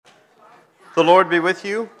The Lord be with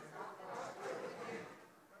you.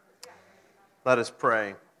 Let us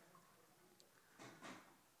pray.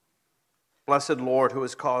 Blessed Lord, who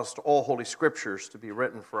has caused all holy scriptures to be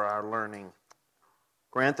written for our learning,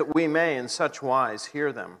 grant that we may in such wise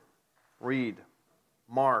hear them, read,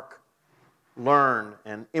 mark, learn,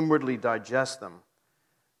 and inwardly digest them,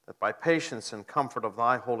 that by patience and comfort of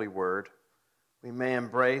thy holy word, we may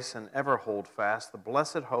embrace and ever hold fast the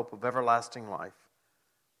blessed hope of everlasting life,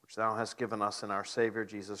 which thou hast given us in our Savior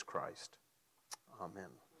Jesus Christ. Amen.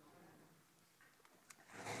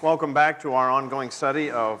 Welcome back to our ongoing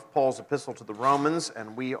study of Paul's epistle to the Romans,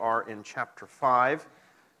 and we are in chapter 5.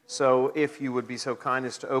 So if you would be so kind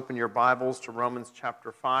as to open your Bibles to Romans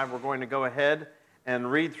chapter 5, we're going to go ahead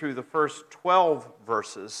and read through the first 12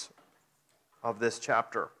 verses of this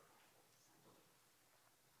chapter.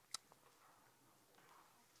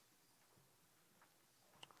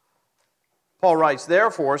 Paul writes,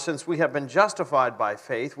 "Therefore, since we have been justified by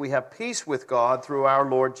faith, we have peace with God through our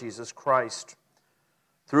Lord Jesus Christ.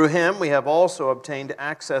 Through him we have also obtained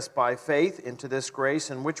access by faith into this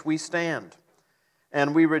grace in which we stand,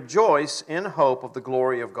 and we rejoice in hope of the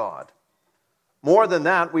glory of God. More than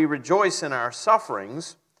that, we rejoice in our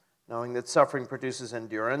sufferings, knowing that suffering produces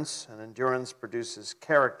endurance, and endurance produces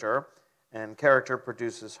character, and character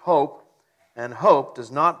produces hope, and hope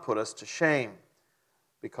does not put us to shame,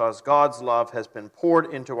 because God's love has been poured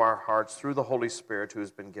into our hearts through the Holy Spirit who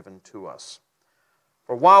has been given to us.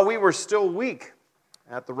 For while we were still weak,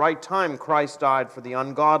 at the right time Christ died for the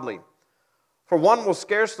ungodly. For one will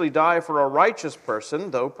scarcely die for a righteous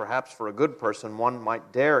person, though perhaps for a good person one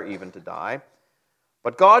might dare even to die.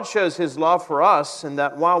 But God shows his love for us in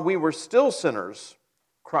that while we were still sinners,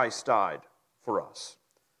 Christ died for us.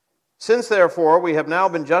 Since, therefore, we have now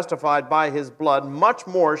been justified by his blood, much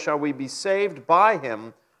more shall we be saved by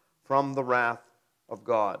him from the wrath of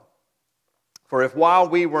God. For if while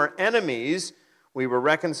we were enemies, we were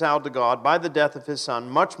reconciled to God by the death of his Son,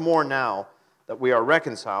 much more now that we are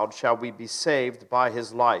reconciled shall we be saved by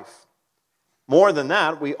his life. More than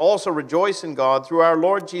that, we also rejoice in God through our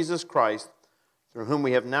Lord Jesus Christ, through whom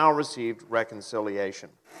we have now received reconciliation.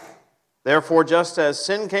 Therefore, just as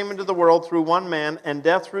sin came into the world through one man, and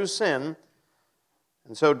death through sin,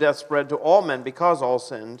 and so death spread to all men because all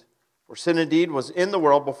sinned. For sin indeed was in the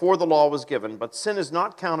world before the law was given, but sin is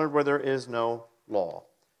not counted where there is no law.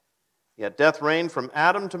 Yet death reigned from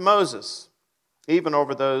Adam to Moses, even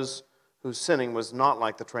over those whose sinning was not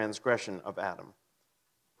like the transgression of Adam,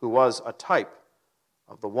 who was a type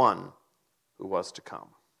of the one who was to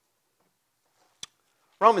come."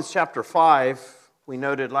 Romans chapter 5, we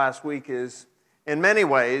noted last week, is in many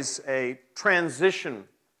ways a transition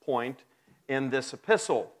point in this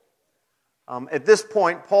epistle. At this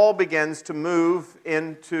point, Paul begins to move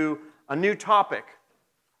into a new topic.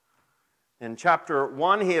 In chapter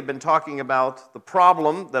 1, he had been talking about the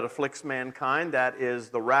problem that afflicts mankind, that is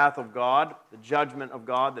the wrath of God, the judgment of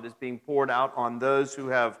God that is being poured out on those who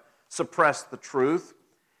have suppressed the truth.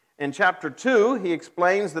 In chapter 2, he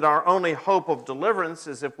explains that our only hope of deliverance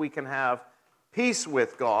is if we can have peace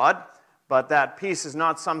with God, but that peace is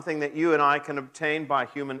not something that you and I can obtain by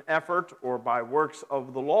human effort or by works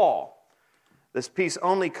of the law. This peace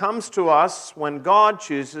only comes to us when God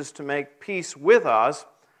chooses to make peace with us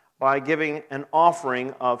by giving an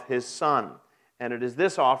offering of his Son. And it is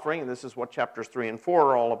this offering, and this is what chapters 3 and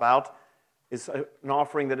 4 are all about, is an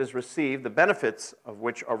offering that is received, the benefits of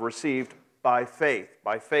which are received by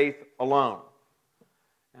faith alone.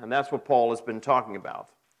 And that's what Paul has been talking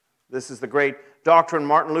about. This is the great doctrine,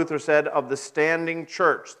 Martin Luther said, of the standing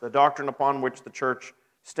church, the doctrine upon which the church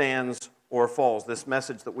stands or falls. This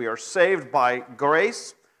message that we are saved by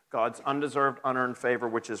grace, God's undeserved, unearned favor,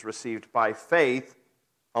 which is received by faith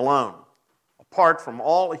alone, apart from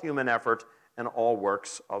all human effort and all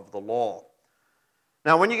works of the law.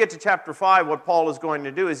 Now, when you get to chapter 5, what Paul is going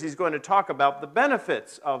to do is he's going to talk about the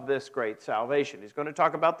benefits of this great salvation. He's going to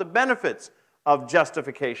talk about the benefits of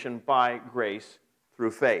justification by grace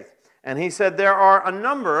through faith. And he said there are a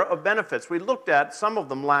number of benefits. We looked at some of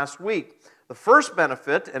them last week. The first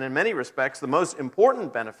benefit, and in many respects the most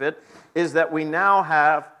important benefit, is that we now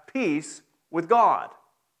have peace with God.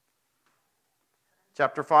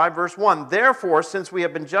 Chapter 5, verse 1, "Therefore, since we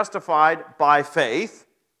have been justified by faith,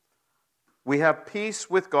 we have peace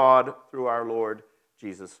with God through our Lord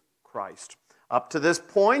Jesus Christ." Up to this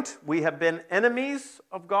point, we have been enemies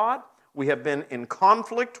of God. We have been in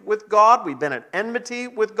conflict with God. We've been at enmity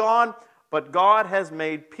with God. But God has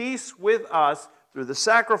made peace with us through the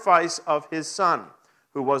sacrifice of his Son,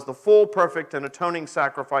 who was the full, perfect, and atoning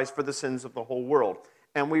sacrifice for the sins of the whole world.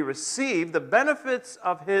 And we receive the benefits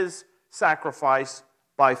of his sacrifice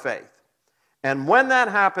by faith. And when that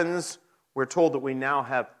happens, we're told that we now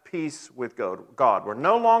have peace with God. We're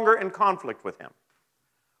no longer in conflict with him.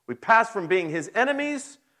 We pass from being his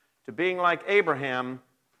enemies to being like Abraham,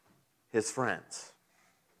 his friends.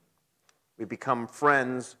 We become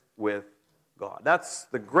friends with God. That's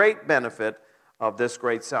the great benefit of this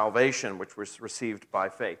great salvation which was received by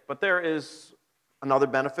faith. But there is another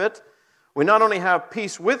benefit. We not only have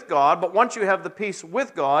peace with God, but once you have the peace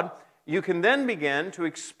with God, you can then begin to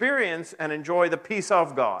experience and enjoy the peace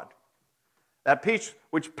of God. That peace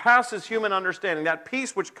which passes human understanding, that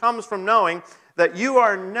peace which comes from knowing that you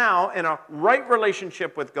are now in a right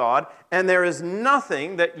relationship with God, and there is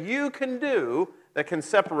nothing that you can do that can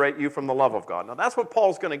separate you from the love of God. Now, that's what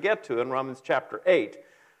Paul's going to get to in Romans chapter 8.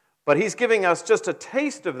 But he's giving us just a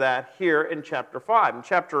taste of that here in chapter 5. In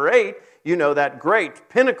chapter 8, you know that great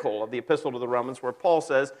pinnacle of the epistle to the Romans where Paul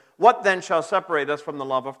says, "What then shall separate us from the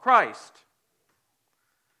love of Christ?"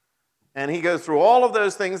 And he goes through all of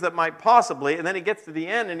those things that might possibly, and then he gets to the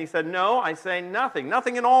end and he said, "No, I say nothing.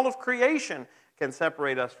 Nothing in all of creation can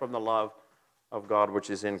separate us from the love of God which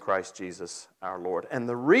is in Christ Jesus our Lord." And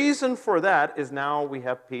the reason for that is now we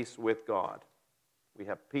have peace with God. We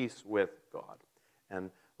have peace with God.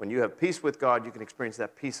 And when you have peace with God, you can experience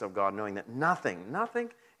that peace of God, knowing that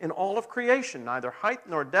nothing in all of creation, neither height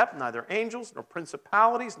nor depth, neither angels nor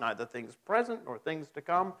principalities, neither things present nor things to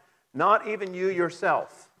come, not even you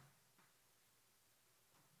yourself.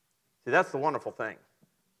 See, that's the wonderful thing.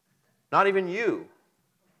 Not even you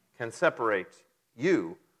can separate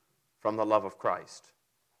you from the love of Christ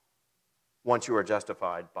once you are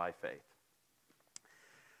justified by faith.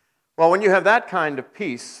 Well, when you have that kind of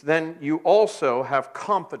peace, then you also have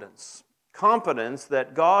confidence. Confidence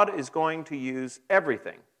that God is going to use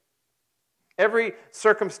everything, every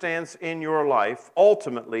circumstance in your life,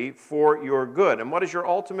 ultimately for your good. And what is your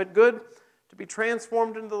ultimate good? To be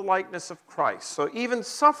transformed into the likeness of Christ. So even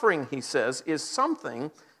suffering, he says, is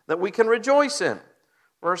something that we can rejoice in.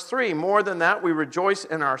 Verse 3, more than that, we rejoice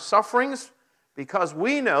in our sufferings because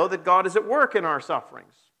we know that God is at work in our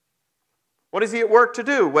sufferings. What is he at work to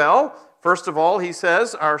do? Well, first of all, he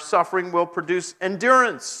says our suffering will produce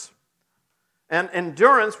endurance. And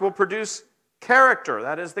endurance will produce character.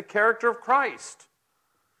 That is the character of Christ.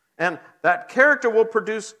 And that character will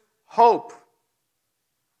produce hope.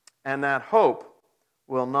 And that hope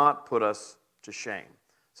will not put us to shame.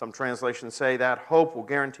 Some translations say that hope will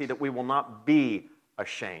guarantee that we will not be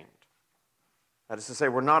ashamed. That is to say,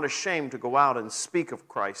 we're not ashamed to go out and speak of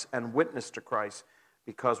Christ and witness to Christ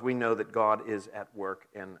because we know that God is at work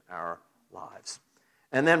in our lives.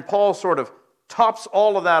 And then Paul sort of tops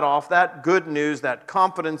all of that off, that good news, that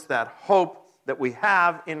confidence, that hope that we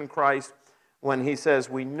have in Christ when he says,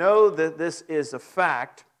 we know that this is a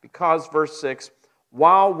fact because, verse 6,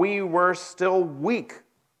 while we were still weak,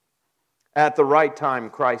 at the right time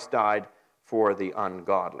Christ died for the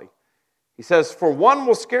ungodly. He says, for one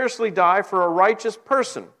will scarcely die for a righteous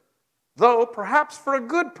person, though perhaps for a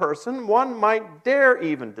good person one might dare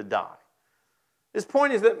even to die. His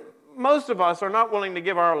point is that most of us are not willing to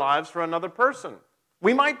give our lives for another person.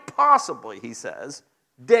 We might possibly, he says,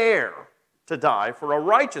 dare to die for a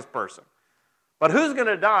righteous person. But who's going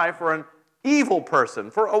to die for an evil person,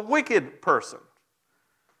 for a wicked person?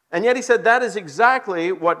 And yet he said that is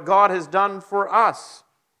exactly what God has done for us.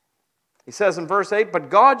 He says in verse 8, but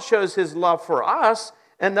God shows his love for us,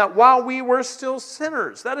 and that while we were still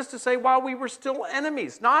sinners, that is to say, while we were still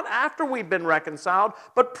enemies, not after we've been reconciled,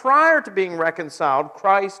 but prior to being reconciled,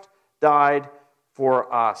 Christ died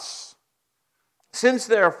for us. Since,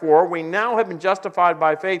 therefore, we now have been justified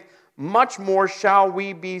by faith, much more shall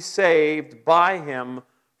we be saved by him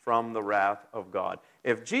from the wrath of God.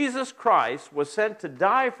 If Jesus Christ was sent to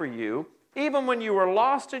die for you, even when you were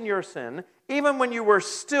lost in your sin, even when you were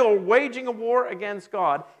still waging a war against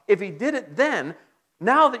God, if he did it then,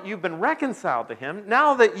 now that you've been reconciled to him,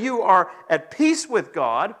 now that you are at peace with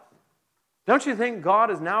God, don't you think God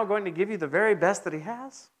is now going to give you the very best that he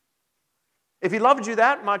has? If he loved you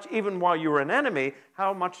that much, even while you were an enemy,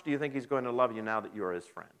 how much do you think he's going to love you now that you're his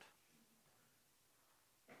friend?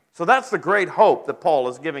 So that's the great hope that Paul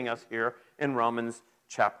is giving us here in Romans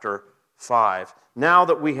chapter 5. Now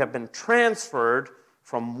that we have been transferred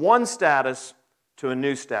from one status to a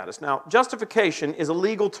new status. Now, justification is a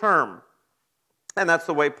legal term, and that's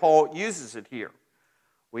the way Paul uses it here.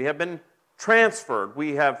 We have been transferred.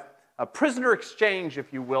 We have a prisoner exchange,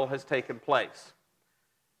 if you will, has taken place.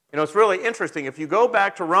 You know, it's really interesting. If you go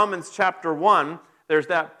back to Romans chapter 1, there's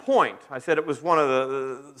that point. I said it was some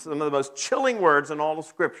of the most chilling words in all of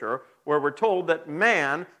Scripture, where we're told that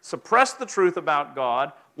man suppressed the truth about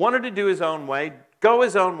God, wanted to do his own way, go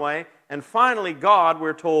his own way, and finally God,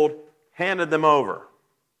 we're told, handed them over.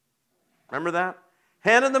 Remember that?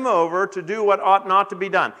 Handed them over to do what ought not to be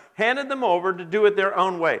done. Handed them over to do it their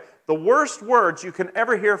own way. The worst words you can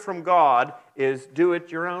ever hear from God is, do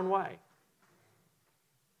it your own way.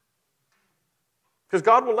 Because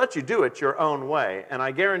God will let you do it your own way, and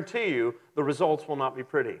I guarantee you the results will not be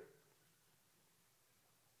pretty.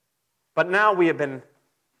 But now we have been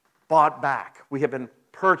bought back. We have been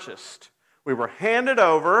purchased. We were handed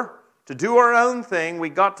over to do our own thing. We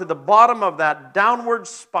got to the bottom of that downward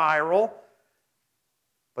spiral.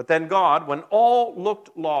 But then God, when all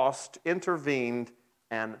looked lost, intervened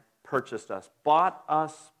and purchased us, bought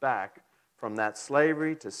us back from that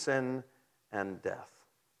slavery to sin and death.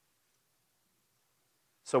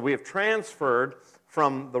 So we have transferred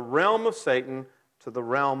from the realm of Satan to the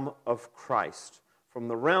realm of Christ, from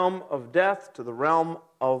the realm of death to the realm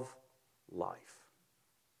of life.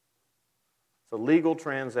 It's a legal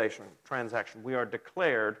transaction. We are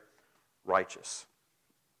declared righteous.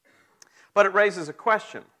 But it raises a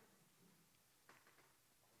question.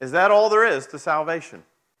 Is that all there is to salvation?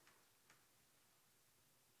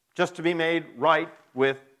 Just to be made right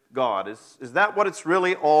with God? Is that what it's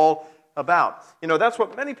really all about? You know, that's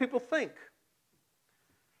what many people think.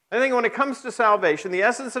 I think when it comes to salvation, the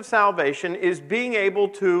essence of salvation is being able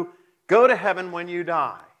to go to heaven when you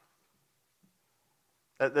die.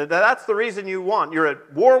 That's the reason you want. You're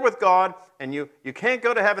at war with God, and you can't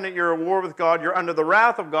go to heaven if you're at war with God. You're under the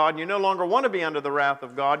wrath of God. You no longer want to be under the wrath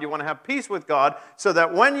of God. You want to have peace with God so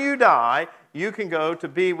that when you die, you can go to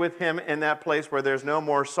be with Him in that place where there's no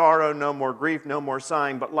more sorrow, no more grief, no more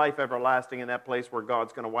sighing, but life everlasting in that place where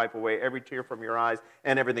God's going to wipe away every tear from your eyes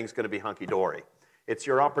and everything's going to be hunky-dory. It's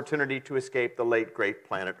your opportunity to escape the late, great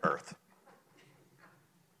planet Earth.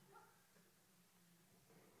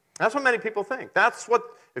 That's what many people think.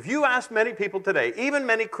 If you ask many people today, even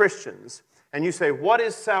many Christians, and you say, what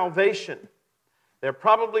is salvation? They're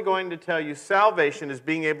probably going to tell you salvation is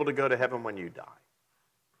being able to go to heaven when you die.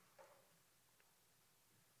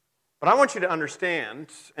 But I want you to understand,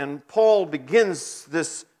 and Paul begins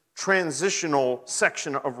this transitional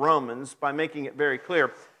section of Romans by making it very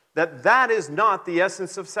clear, that that is not the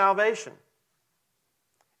essence of salvation.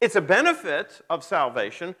 It's a benefit of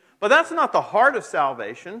salvation, but that's not the heart of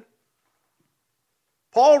salvation.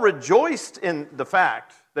 Paul rejoiced in the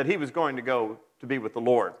fact that he was going to go to be with the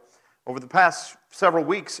Lord. Over the past several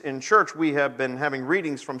weeks in church, we have been having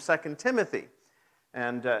readings from 2 Timothy.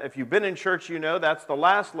 And if you've been in church, you know that's the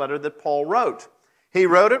last letter that Paul wrote. He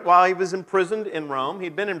wrote it while he was imprisoned in Rome.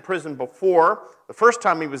 He'd been in prison before. The first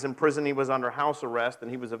time he was in prison, he was under house arrest, and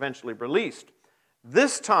he was eventually released.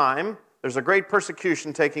 This time, there's a great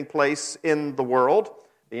persecution taking place in the world.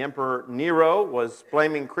 The Emperor Nero was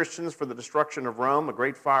blaming Christians for the destruction of Rome. A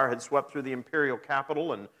great fire had swept through the imperial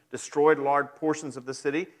capital and destroyed large portions of the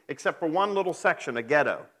city, except for one little section, a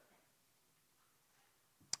ghetto,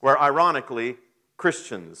 where ironically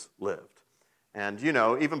Christians lived. And, you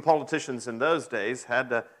know, even politicians in those days had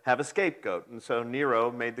to have a scapegoat. And so Nero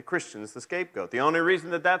made the Christians the scapegoat. The only reason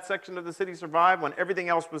that that section of the city survived when everything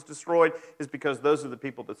else was destroyed is because those are the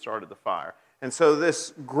people that started the fire. And so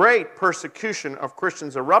this great persecution of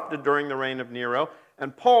Christians erupted during the reign of Nero.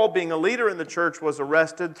 And Paul, being a leader in the church, was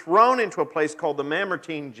arrested, thrown into a place called the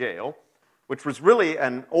Mamertine jail, which was really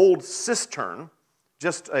an old cistern,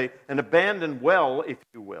 just an abandoned well, if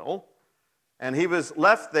you will. And he was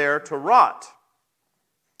left there to rot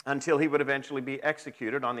until he would eventually be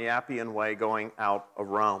executed on the Appian Way going out of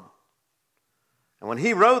Rome. And when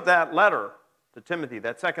he wrote that letter to Timothy,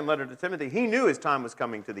 that second letter to Timothy, he knew his time was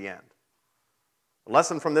coming to the end. The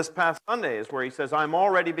lesson from this past Sunday is where he says, I'm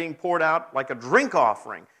already being poured out like a drink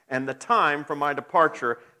offering, and the time for my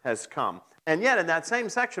departure has come. And yet in that same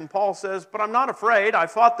section, Paul says, but I'm not afraid. I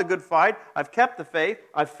fought the good fight. I've kept the faith.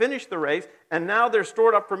 I've finished the race. And now there's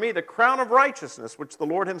stored up for me the crown of righteousness, which the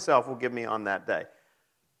Lord himself will give me on that day.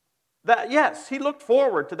 Yes, he looked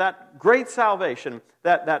forward to that great salvation,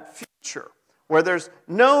 that future where there's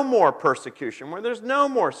no more persecution, where there's no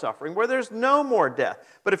more suffering, where there's no more death.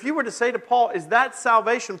 But if you were to say to Paul, is that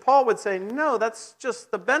salvation? Paul would say, no, that's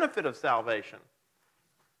just the benefit of salvation.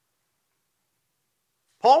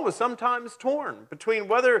 Paul was sometimes torn between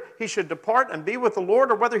whether he should depart and be with the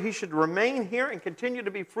Lord or whether he should remain here and continue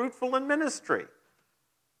to be fruitful in ministry.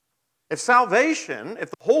 If salvation, if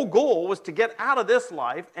the whole goal was to get out of this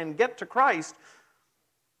life and get to Christ,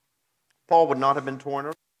 Paul would not have been torn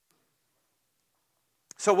around.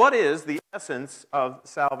 So what is the essence of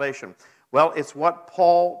salvation? Well, it's what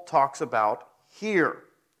Paul talks about here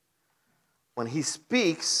when he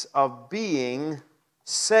speaks of being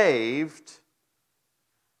saved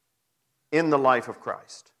in the life of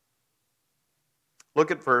Christ.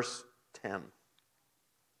 Look at verse 10.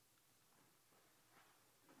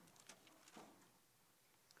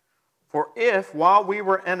 For if, while we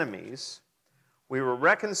were enemies, we were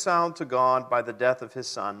reconciled to God by the death of his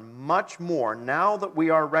Son, much more, now that we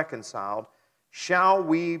are reconciled, shall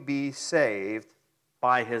we be saved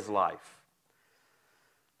by his life.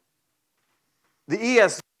 The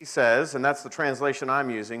ESV says, and that's the translation I'm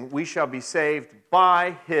using, we shall be saved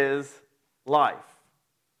by his life.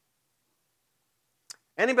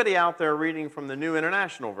 Anybody out there reading from the New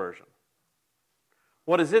International Version?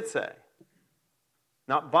 What does it say?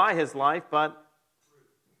 Not by his life, but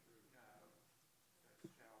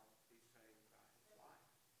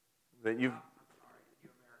that you've...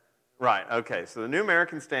 Right, okay. So the New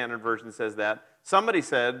American Standard Version says that. Somebody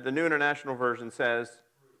said, the New International Version says,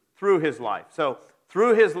 through his life. So,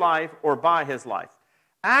 through his life or by his life.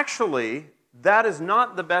 Actually, that is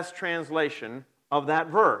not the best translation of that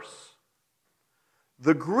verse.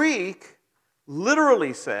 The Greek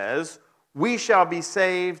literally says, we shall be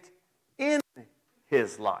saved in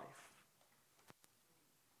his life.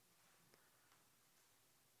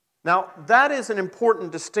 Now, that is an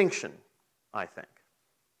important distinction, I think.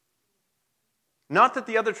 Not that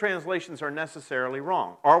the other translations are necessarily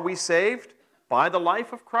wrong. Are we saved by the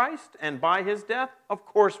life of Christ and by his death? Of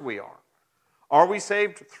course we are. Are we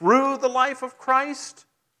saved through the life of Christ,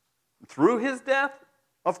 through his death?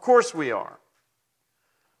 Of course we are.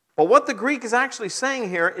 But what the Greek is actually saying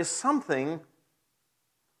here is something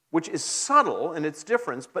which is subtle in its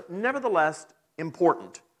difference, but nevertheless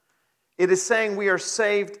important. It is saying we are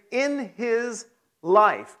saved in his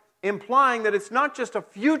life, implying that it's not just a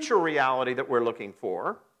future reality that we're looking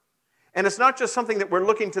for, and it's not just something that we're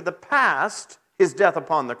looking to the past, his death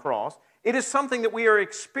upon the cross. It is something that we are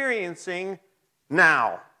experiencing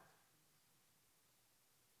now.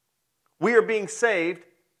 We are being saved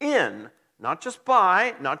in, not just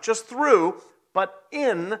by, not just through, but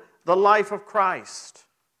in the life of Christ.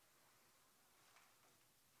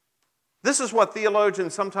 This is what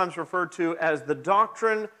theologians sometimes refer to as the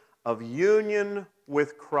doctrine of union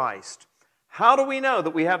with Christ. How do we know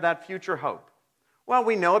that we have that future hope? Well,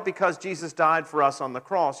 we know it because Jesus died for us on the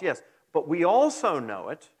cross, yes. But we also know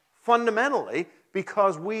it, fundamentally,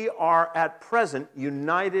 because we are at present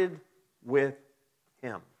united with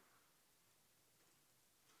him.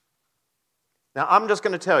 Now, I'm just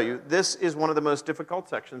going to tell you, this is one of the most difficult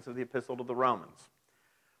sections of the Epistle to the Romans.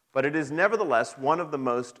 But it is nevertheless one of the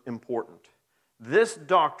most important. This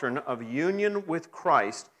doctrine of union with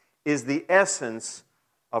Christ is the essence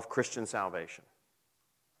of Christian salvation.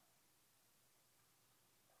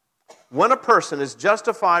 When a person is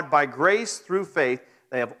justified by grace through faith,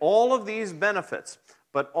 they have all of these benefits.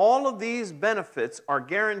 But all of these benefits are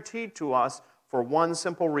guaranteed to us for one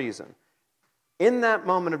simple reason. In that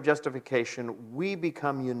moment of justification, we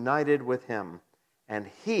become united with him, and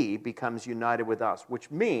he becomes united with us,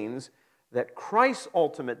 which means that Christ's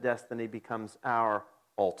ultimate destiny becomes our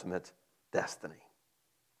ultimate destiny.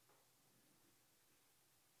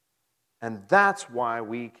 And that's why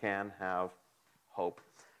we can have hope.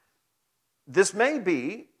 This may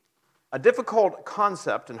be a difficult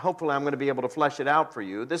concept, and hopefully I'm going to be able to flesh it out for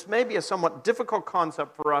you. This may be a somewhat difficult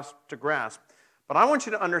concept for us to grasp, but I want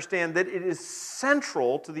you to understand that it is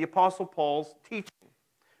central to the Apostle Paul's teaching,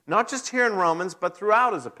 not just here in Romans, but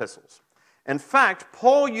throughout his epistles. In fact,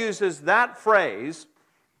 Paul uses that phrase,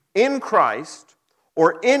 in Christ,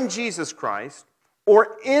 or in Jesus Christ,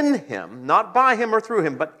 or in him, not by him or through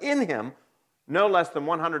him, but in him, no less than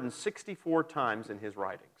 164 times in his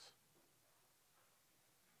writings.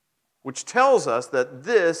 Which tells us that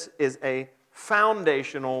this is a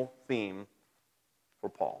foundational theme for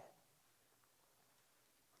Paul.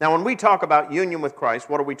 Now, when we talk about union with Christ,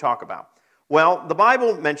 what do we talk about? Well, the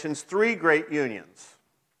Bible mentions three great unions,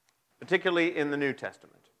 particularly in the New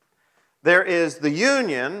Testament. There is the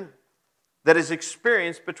union that is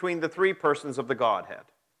experienced between the three persons of the Godhead,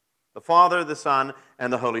 the Father, the Son,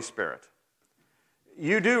 and the Holy Spirit.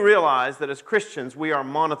 You do realize that as Christians, we are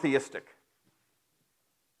monotheistic.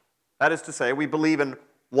 That is to say, we believe in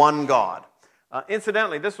one God.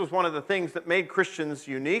 Incidentally, this was one of the things that made Christians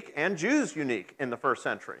unique and Jews unique in the first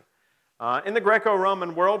century. In the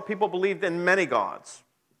Greco-Roman world, people believed in many gods,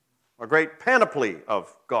 a great panoply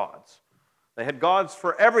of gods. They had gods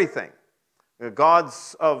for everything.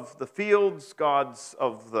 Gods of the fields, gods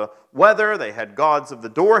of the weather, they had gods of the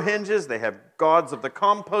door hinges, they had gods of the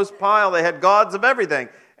compost pile, they had gods of everything.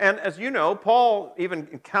 And as you know, Paul even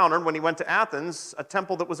encountered, when he went to Athens, a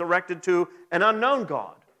temple that was erected to an unknown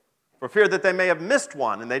god, for fear that they may have missed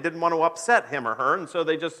one, and they didn't want to upset him or her, and so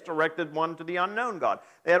they just erected one to the unknown God.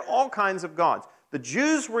 They had all kinds of gods. The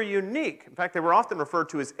Jews were unique. In fact, they were often referred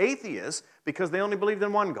to as atheists because they only believed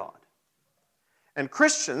in one God. And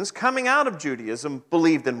Christians coming out of Judaism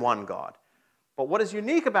believed in one God. But what is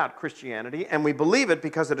unique about Christianity, and we believe it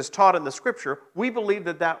because it is taught in the Scripture, we believe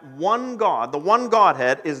that that one God, the one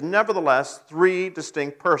Godhead, is nevertheless three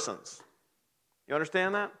distinct persons. You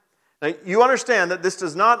understand that? Now, you understand that this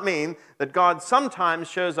does not mean that God sometimes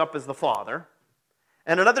shows up as the Father,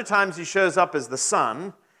 and at other times he shows up as the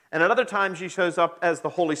Son, and at other times he shows up as the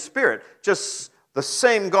Holy Spirit. Just the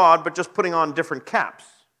same God, but just putting on different caps.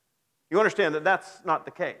 You understand that that's not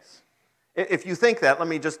the case. If you think that, let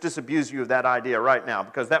me just disabuse you of that idea right now,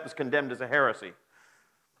 because that was condemned as a heresy.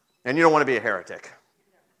 And you don't want to be a heretic.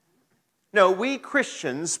 No, we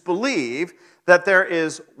Christians believe that there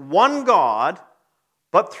is one God,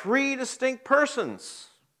 but three distinct persons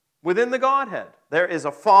within the Godhead. There is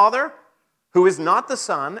a Father who is not the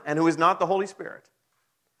Son and who is not the Holy Spirit.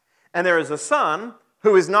 And there is a Son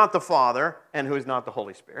who is not the Father and who is not the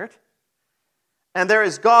Holy Spirit. And there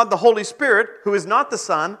is God the Holy Spirit who is not the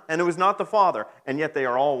Son and who is not the Father. And yet they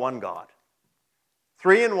are all one God.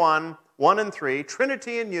 Three in one, one in three,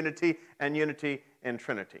 Trinity in unity, and unity in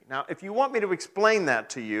Trinity. Now, if you want me to explain that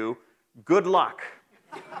to you, good luck.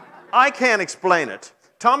 I can't explain it.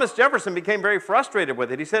 Thomas Jefferson became very frustrated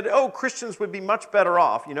with it. He said, Christians would be much better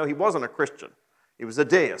off. You know, he wasn't a Christian. He was a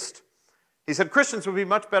deist. He said Christians would be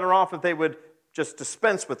much better off if they would just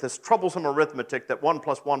dispense with this troublesome arithmetic that 1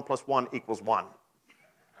 + 1 + 1 = 1.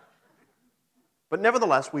 But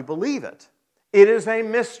nevertheless, we believe it. It is a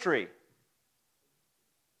mystery.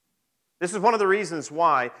 This is one of the reasons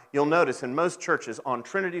why you'll notice in most churches on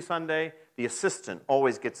Trinity Sunday, the assistant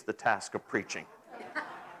always gets the task of preaching.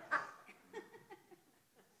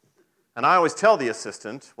 And I always tell the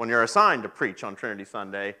assistant, when you're assigned to preach on Trinity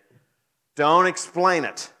Sunday, don't explain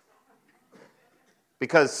it.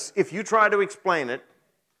 Because if you try to explain it,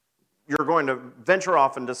 you're going to venture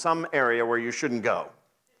off into some area where you shouldn't go.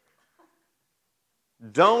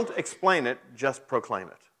 Don't explain it, just proclaim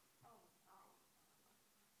it.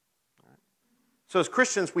 So as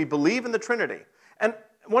Christians, we believe in the Trinity. And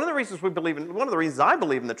one of the reasons I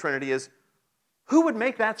believe in the Trinity is, who would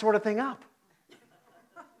make that sort of thing up?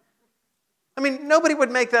 I mean, nobody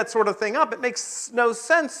would make that sort of thing up. It makes no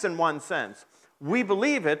sense in one sense. We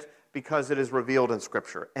believe it because it is revealed in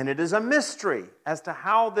Scripture. And it is a mystery as to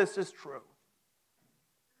how this is true.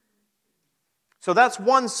 So that's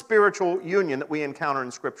one spiritual union that we encounter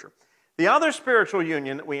in Scripture. The other spiritual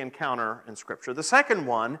union that we encounter in Scripture, the second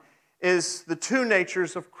one, is the two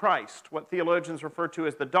natures of Christ, what theologians refer to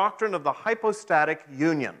as the doctrine of the hypostatic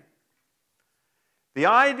union. The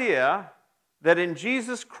idea that in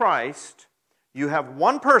Jesus Christ, you have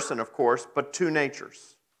one person, of course, but two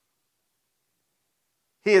natures.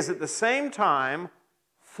 He is at the same time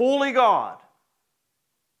fully God.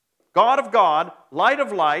 God of God, light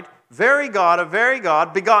of light, very God of very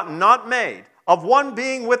God, begotten, not made, of one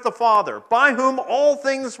being with the Father, by whom all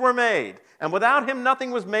things were made, and without him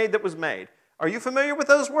nothing was made that was made. Are you familiar with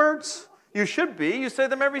those words? You should be. You say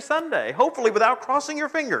them every Sunday, hopefully without crossing your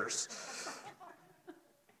fingers.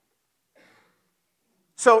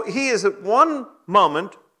 So he is at one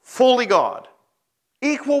moment fully God,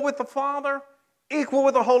 equal with the Father, equal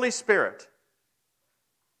with the Holy Spirit.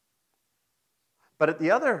 But at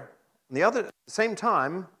the same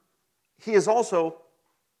time, he is also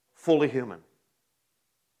fully human.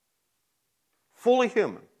 Fully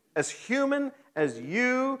human as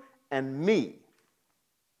you and me.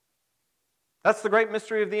 That's the great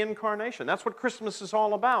mystery of the incarnation. That's what Christmas is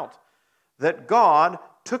all about. That God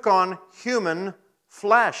took on human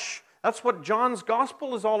flesh. That's what John's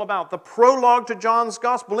Gospel is all about. The prologue to John's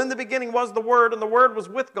Gospel. In the beginning was the Word, and the Word was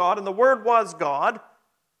with God, and the Word was God.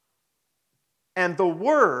 And the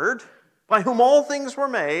Word, by whom all things were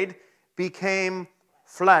made, became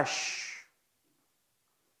flesh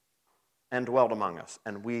and dwelt among us,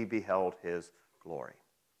 and we beheld his glory.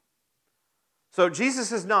 So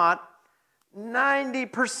Jesus is not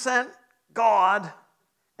 90% God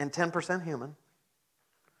and 10% human,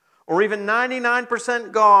 or even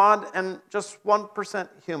 99% God and just 1%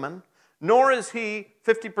 human, nor is he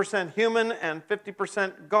 50% human and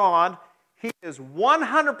 50% God. He is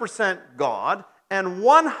 100% God and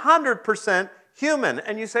 100% human.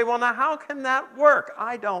 And you say, well, now how can that work?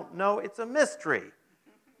 I don't know. It's a mystery.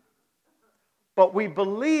 But we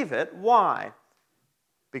believe it. Why?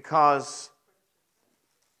 Because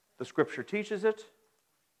the Scripture teaches it,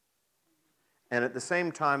 and at the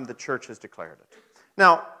same time, the church has declared it.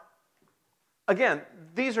 Now, again,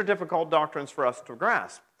 these are difficult doctrines for us to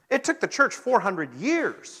grasp. It took the church 400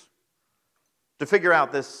 years to figure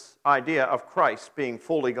out this idea of Christ being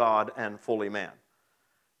fully God and fully man.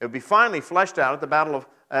 It would be finally fleshed out at the battle of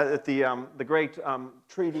the great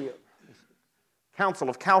treaty Council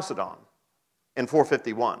of Chalcedon in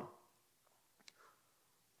 451.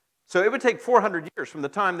 So it would take 400 years from the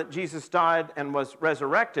time that Jesus died and was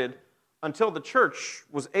resurrected until the church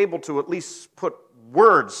was able to at least put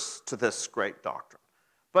words to this great doctrine.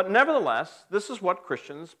 But nevertheless, this is what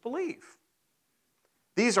Christians believe.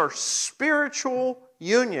 These are spiritual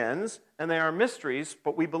unions, and they are mysteries,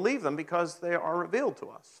 but we believe them because they are revealed to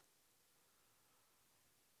us.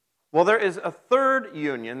 Well, there is a third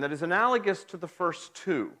union that is analogous to the first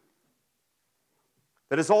two,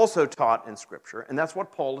 that is also taught in Scripture, and that's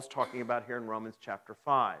what Paul is talking about here in Romans chapter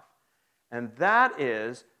 5. And that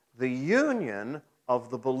is the union of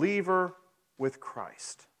the believer with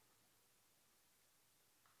Christ.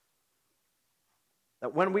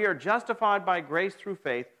 That when we are justified by grace through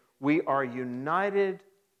faith, we are united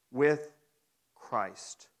with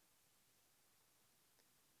Christ.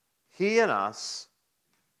 He in us,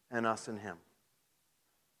 and us in Him.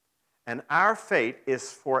 And our fate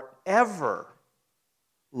is forever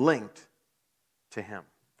linked to Him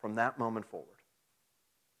from that moment forward.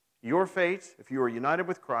 Your fate, if you are united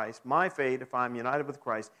with Christ, my fate, if I'm united with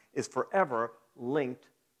Christ, is forever linked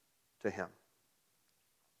to Him.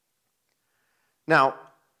 Now,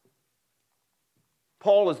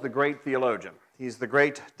 Paul is the great theologian. He's the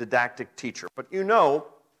great didactic teacher. But you know,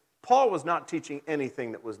 Paul was not teaching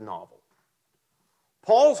anything that was novel.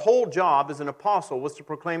 Paul's whole job as an apostle was to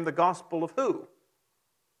proclaim the gospel of who?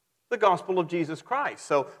 The gospel of Jesus Christ.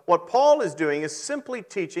 So what Paul is doing is simply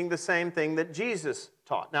teaching the same thing that Jesus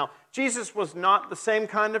taught. Now, Jesus was not the same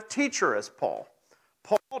kind of teacher as Paul.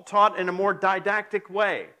 Paul taught in a more didactic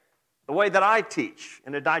way, the way that I teach,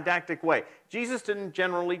 in a didactic way. Jesus didn't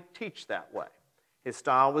generally teach that way. His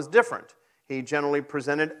style was different. He generally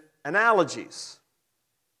presented analogies.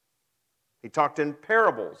 He talked in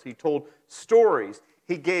parables. He told stories.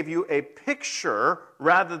 He gave you a picture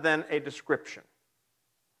rather than a description.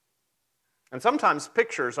 And sometimes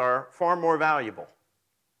pictures are far more valuable.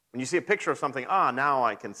 When you see a picture of something, now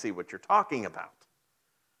I can see what you're talking about.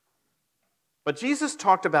 But Jesus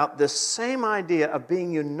talked about this same idea of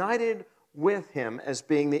being united with Him as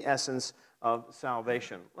being the essence of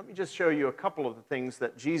salvation. Let me just show you a couple of the things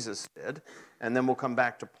that Jesus did, and then we'll come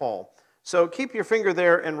back to Paul. So keep your finger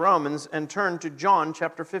there in Romans and turn to John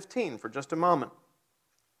chapter 15 for just a moment.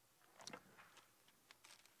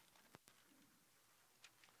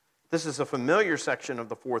 This is a familiar section of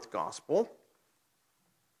the fourth gospel.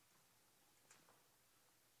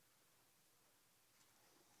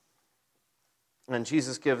 And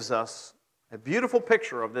Jesus gives us a beautiful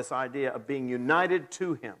picture of this idea of being united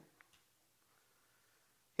to Him.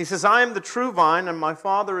 He says, I am the true vine, and my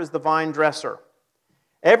Father is the vine dresser.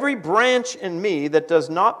 Every branch in me that does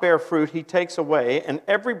not bear fruit, He takes away, and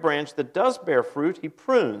every branch that does bear fruit, He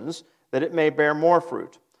prunes, that it may bear more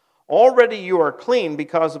fruit. Already you are clean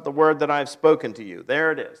because of the word that I have spoken to you.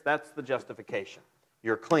 There it is. That's the justification.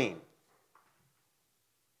 You're clean.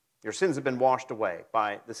 Your sins have been washed away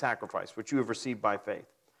by the sacrifice, which you have received by faith.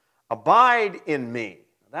 Abide in me.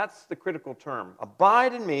 That's the critical term.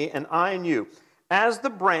 Abide in me, and I in you. As the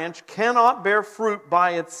branch cannot bear fruit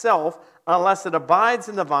by itself unless it abides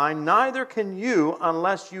in the vine, neither can you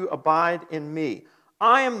unless you abide in me.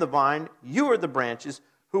 I am the vine, you are the branches.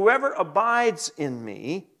 Whoever abides in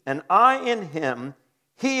me, and I in him,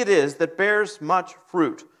 he it is that bears much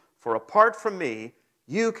fruit. For apart from me,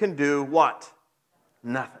 you can do what?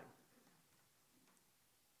 Nothing.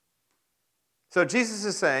 So Jesus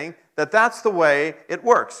is saying that that's the way it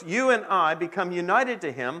works. You and I become united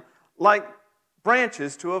to Him like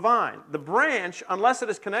branches to a vine. The branch, unless it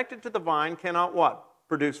is connected to the vine, cannot what?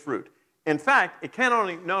 Produce fruit. In fact, it can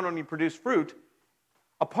not only produce fruit,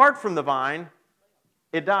 apart from the vine,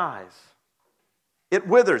 it dies. It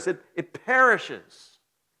withers. It perishes.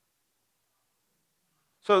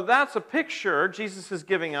 So that's a picture Jesus is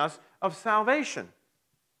giving us of salvation.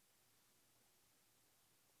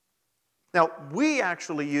 Now, we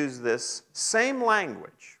actually use this same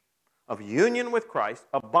language of union with Christ,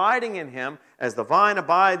 abiding in Him as the vine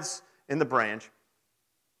abides in the branch,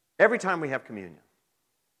 every time we have communion.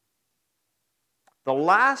 The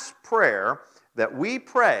last prayer that we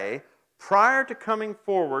pray prior to coming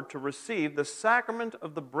forward to receive the sacrament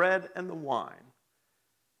of the bread and the wine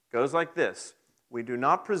goes like this. We do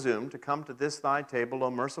not presume to come to this thy table, O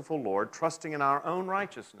merciful Lord, trusting in our own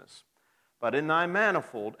righteousness, but in thy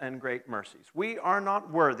manifold and great mercies. We are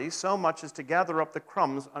not worthy so much as to gather up the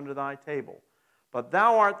crumbs under thy table. But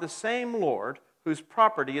thou art the same Lord, whose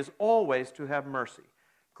property is always to have mercy.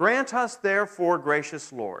 Grant us, therefore,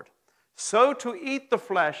 gracious Lord, so to eat the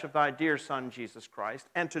flesh of thy dear Son, Jesus Christ,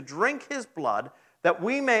 and to drink his blood, that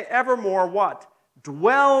we may evermore what?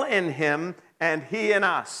 Dwell in him, and he in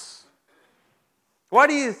us. Why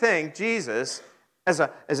do you think Jesus, as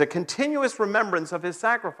a continuous remembrance of his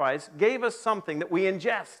sacrifice, gave us something that we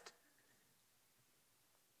ingest?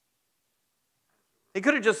 He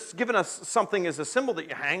could have just given us something as a symbol that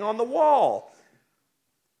you hang on the wall.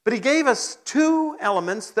 But he gave us two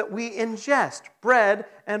elements that we ingest, bread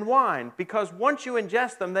and wine, because once you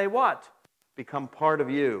ingest them, they what? Become part of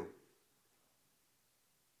you.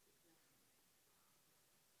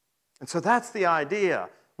 And so that's the idea.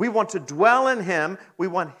 We want to dwell in him. We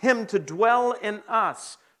want him to dwell in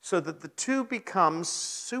us so that the two become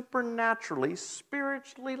supernaturally,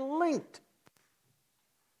 spiritually linked.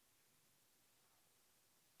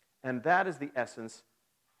 And that is the essence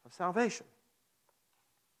of salvation.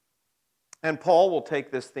 And Paul will take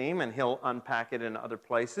this theme and he'll unpack it in other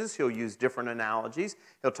places. He'll use different analogies.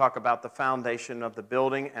 He'll talk about the foundation of the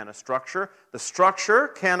building and a structure. The structure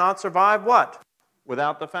cannot survive what?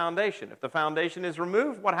 Without the foundation. If the foundation is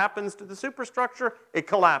removed, what happens to the superstructure? It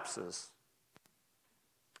collapses.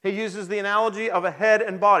 He uses the analogy of a head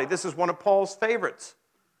and body. This is one of Paul's favorites.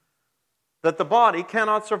 That the body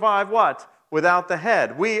cannot survive what? Without the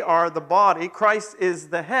head. We are the body. Christ is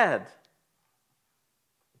the head.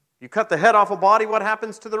 You cut the head off a body, what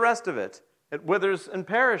happens to the rest of it? It withers and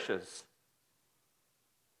perishes.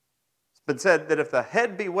 It's been said that if the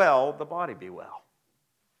head be well, the body be well.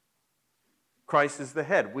 Christ is the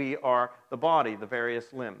head. We are the body, the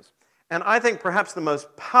various limbs. And I think perhaps the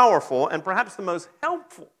most powerful and perhaps the most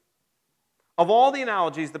helpful of all the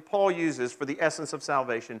analogies that Paul uses for the essence of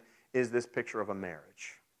salvation is this picture of a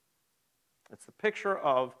marriage. It's the picture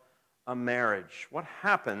of a marriage. What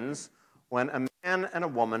happens when a man and a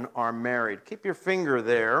woman are married? Keep your finger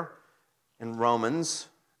there in Romans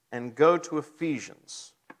and go to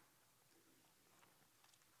Ephesians.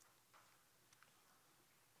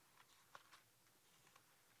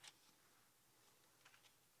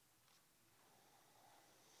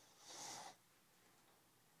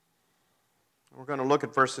 We're going to look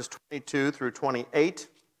at verses 22 through 28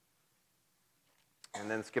 and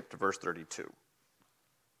then skip to verse 32.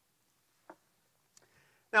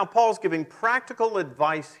 Now, Paul's giving practical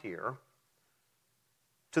advice here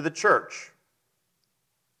to the church.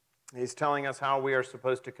 He's telling us how we are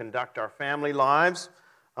supposed to conduct our family lives.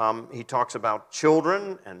 He talks about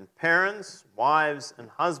children and parents, wives and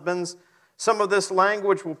husbands. Some of this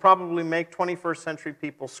language will probably make 21st century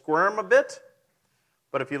people squirm a bit,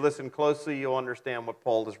 but if you listen closely, you'll understand what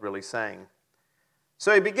Paul is really saying.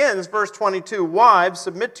 So he begins, verse 22, "Wives,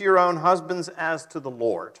 submit to your own husbands as to the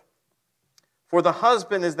Lord. For the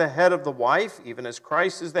husband is the head of the wife, even as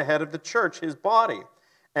Christ is the head of the church, his body,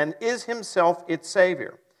 and is himself its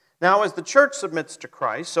Savior. Now, as the church submits to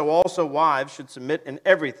Christ, so also wives should submit in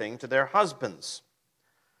everything to their husbands.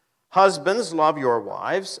 Husbands, love your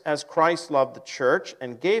wives, as Christ loved the church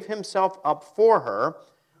and gave himself up for her,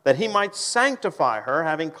 that he might sanctify her,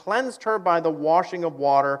 having cleansed her by the washing of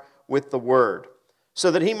water with the word, so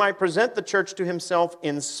that he might present the church to himself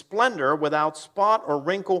in splendor, without spot or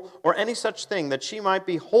wrinkle or any such thing, that she might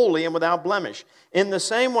be holy and without blemish. In the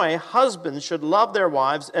same way, husbands should love their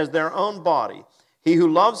wives as their own body. He who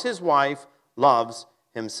loves his wife loves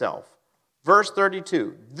himself." Verse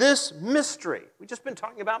 32, this mystery, we've just been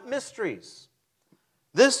talking about mysteries.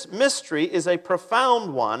 This mystery is a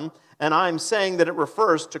profound one, and I'm saying that it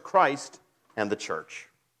refers to Christ and the church.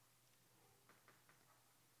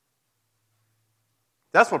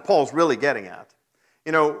 That's what Paul's really getting at.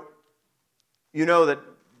 You know that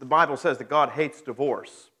the Bible says that God hates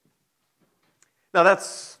divorce. Now,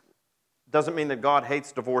 that doesn't mean that God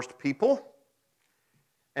hates divorced people.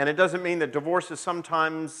 And it doesn't mean that divorce is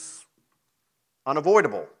sometimes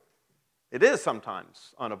unavoidable. It is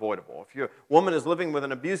sometimes unavoidable. If your woman is living with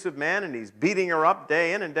an abusive man and he's beating her up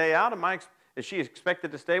day in and day out, is she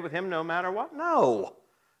expected to stay with him no matter what? No.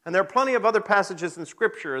 And there are plenty of other passages in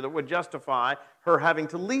Scripture that would justify her having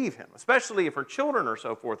to leave him, especially if her children or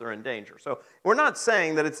so forth are in danger. So we're not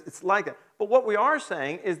saying that it's like that. But what we are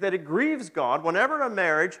saying is that it grieves God whenever a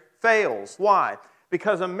marriage fails. Why?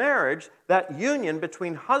 Because a marriage, that union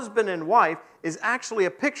between husband and wife, is actually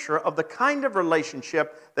a picture of the kind of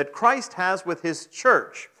relationship that Christ has with his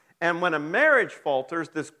church. And when a marriage falters,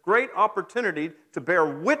 this great opportunity to bear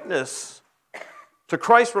witness to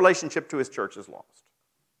Christ's relationship to his church is lost.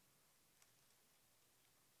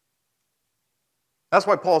 That's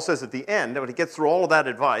why Paul says at the end, when he gets through all of that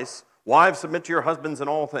advice, wives, submit to your husbands in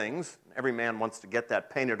all things. Every man wants to get that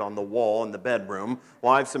painted on the wall in the bedroom.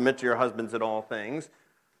 Wives, submit to your husbands in all things.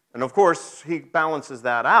 And of course, he balances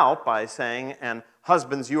that out by saying, and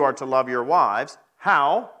husbands, you are to love your wives.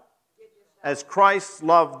 How? As Christ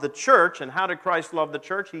loved the church. And how did Christ love the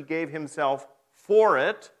church? He gave himself for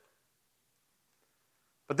it.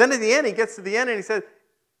 But then at the end, he gets to the end and he says,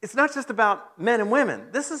 it's not just about men and women.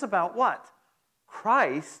 This is about what?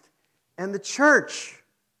 Christ and the church.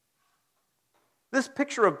 This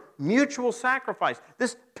picture of mutual sacrifice.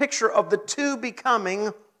 This picture of the two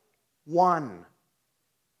becoming one.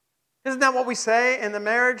 Isn't that what we say in the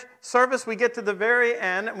marriage service? We get to the very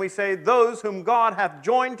end and we say, those whom God hath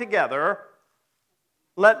joined together,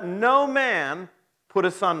 let no man put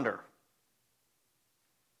asunder.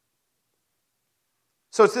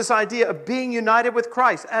 So it's this idea of being united with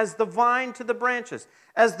Christ as the vine to the branches,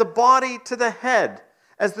 as the body to the head,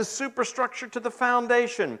 as the superstructure to the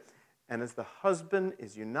foundation, and as the husband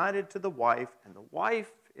is united to the wife, and the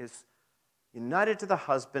wife is united to the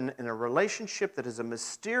husband in a relationship that is a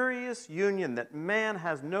mysterious union that man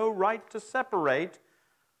has no right to separate,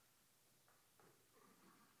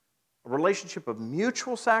 a relationship of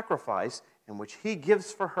mutual sacrifice in which he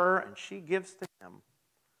gives for her and she gives to him.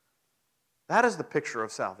 That is the picture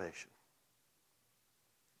of salvation.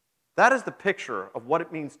 That is the picture of what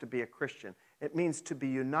it means to be a Christian. It means to be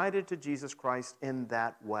united to Jesus Christ in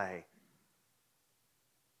that way.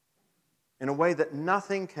 In a way that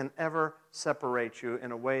nothing can ever separate you,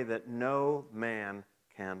 in a way that no man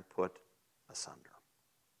can put asunder.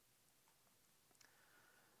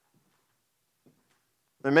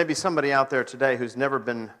 There may be somebody out there today who's never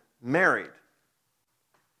been married.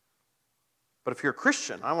 But if you're a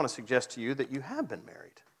Christian, I want to suggest to you that you have been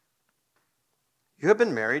married. You have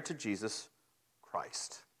been married to Jesus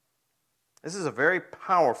Christ. This is a very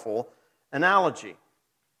powerful analogy,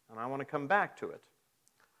 and I want to come back to it.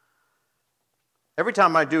 Every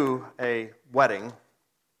time I do a wedding,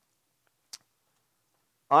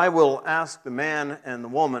 I will ask the man and the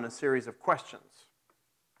woman a series of questions.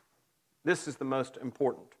 This is the most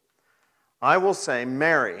important. I will say,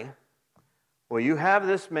 Mary, will you have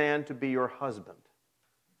this man to be your husband,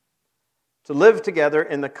 to live together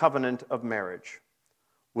in the covenant of marriage?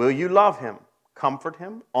 Will you love him, comfort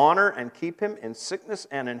him, honor and keep him in sickness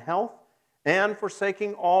and in health, and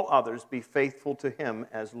forsaking all others, be faithful to him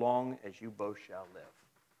as long as you both shall live?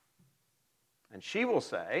 And she will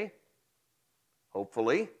say,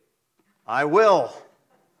 hopefully, I will.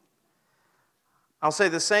 I'll say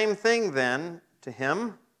the same thing then to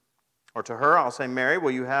him or to her. I'll say, Mary,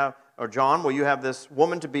 will you have, or John, will you have this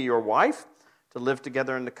woman to be your wife, to live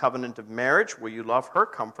together in the covenant of marriage? Will you love her,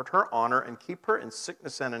 comfort her, honor, and keep her in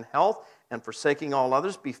sickness and in health, and forsaking all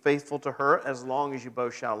others, be faithful to her as long as you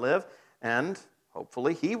both shall live? And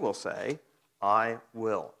hopefully he will say, I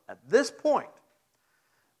will. At this point,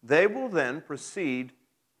 they will then proceed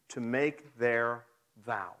to make their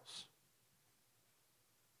vows.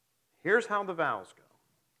 Here's how the vows go.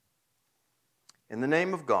 In the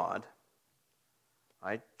name of God,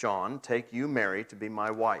 I, John, take you, Mary, to be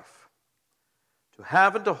my wife, to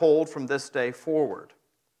have and to hold from this day forward,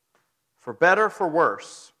 for better, for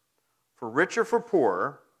worse, for richer, for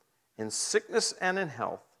poorer, in sickness and in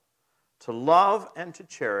health, to love and to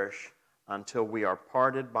cherish until we are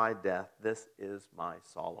parted by death. This is my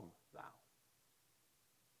solemn vow.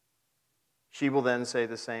 She will then say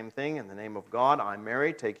the same thing. In the name of God, I,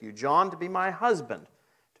 Mary, take you, John, to be my husband,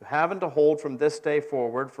 to have and to hold from this day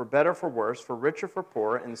forward, for better, for worse, for richer, for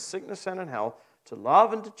poorer, in sickness and in health, to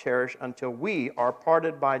love and to cherish until we are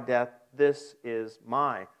parted by death. This is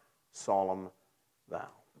my solemn vow.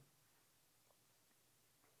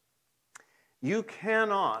 You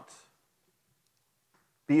cannot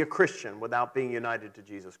be a Christian without being united to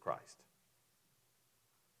Jesus Christ.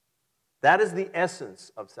 That is the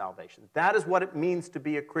essence of salvation. That is what it means to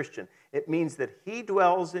be a Christian. It means that he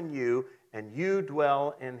dwells in you and you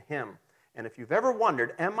dwell in him. And if you've ever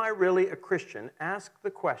wondered, am I really a Christian? Ask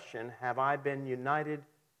the question, have I been united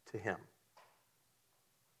to him?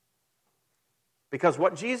 Because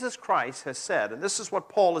what Jesus Christ has said, and this is what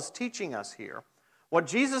Paul is teaching us here, what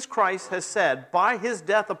Jesus Christ has said by his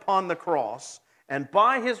death upon the cross and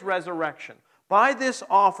by his resurrection, by this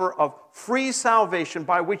offer of free salvation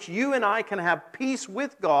by which you and I can have peace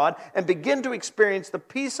with God and begin to experience the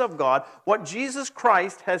peace of God, what Jesus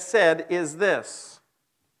Christ has said is this: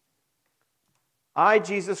 I,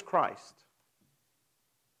 Jesus Christ,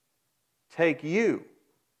 take you,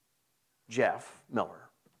 Jeff Miller,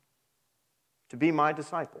 to be my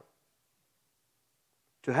disciple,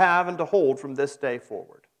 to have and to hold from this day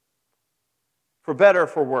forward, for better,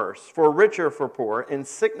 for worse, for richer, for poorer, in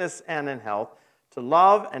sickness and in health, to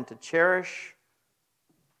love and to cherish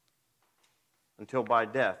until by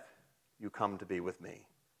death you come to be with me.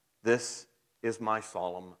 This is my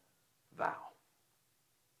solemn vow.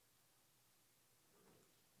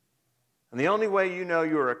 And the only way you know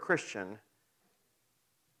you're a Christian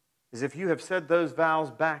is if you have said those vows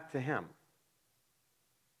back to Him.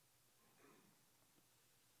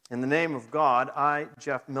 In the name of God, I,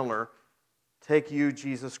 Jeff Miller, take you,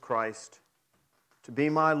 Jesus Christ, to be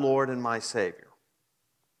my Lord and my Savior,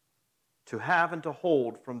 to have and to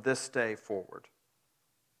hold from this day forward,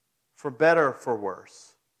 for better, for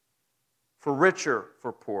worse, for richer,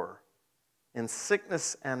 for poorer, in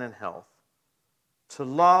sickness and in health, to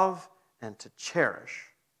love and to cherish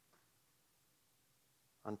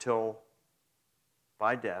until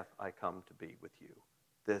by death I come to be with you.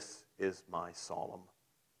 This is my solemn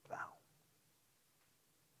vow.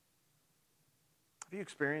 Have you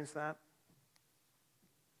experienced that?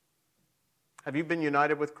 Have you been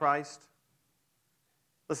united with Christ?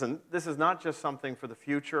 Listen, this is not just something for the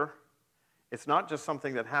future. It's not just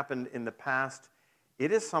something that happened in the past.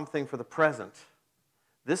 It is something for the present.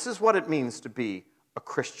 This is what it means to be a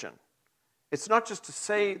Christian. It's not just to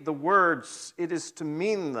say the words, it is to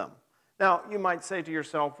mean them. Now, you might say to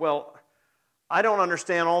yourself, well, I don't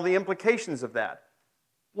understand all the implications of that.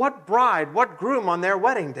 What bride, what groom on their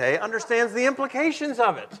wedding day understands the implications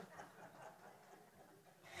of it?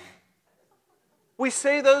 We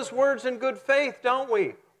say those words in good faith, don't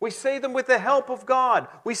we? We say them with the help of God.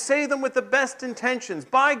 We say them with the best intentions.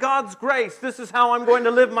 By God's grace, this is how I'm going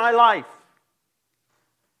to live my life.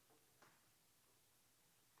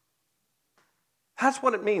 That's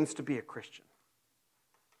what it means to be a Christian.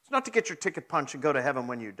 It's not to get your ticket punched and go to heaven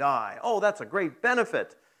when you die. Oh, that's a great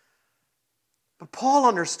benefit. But Paul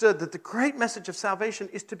understood that the great message of salvation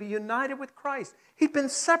is to be united with Christ. He'd been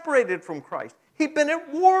separated from Christ. He'd been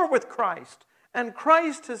at war with Christ. And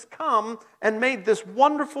Christ has come and made this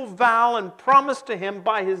wonderful vow and promise to him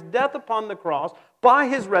by his death upon the cross, by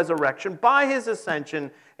his resurrection, by his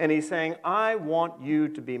ascension. And he's saying, I want you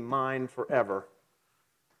to be mine forever.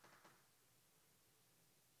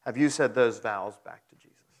 Have you said those vows back to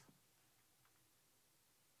Jesus?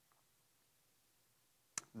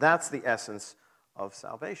 That's the essence of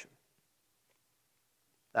salvation.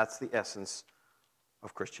 That's the essence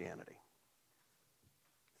of Christianity.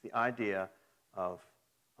 The idea of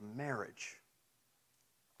a marriage.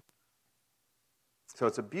 So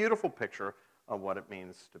it's a beautiful picture of what it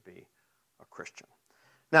means to be a Christian.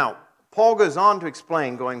 Now, Paul goes on to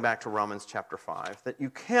explain, going back to Romans chapter 5, that you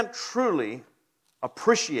can't truly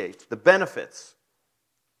appreciate the benefits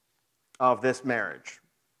of this marriage,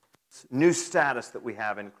 this new status that we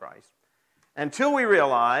have in Christ, until we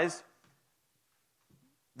realize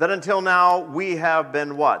that until now we have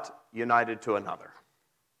been what? United to another.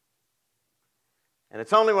 And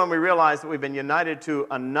it's only when we realize that we've been united to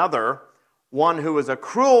another, one who is a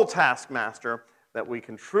cruel taskmaster, that we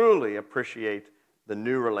can truly appreciate the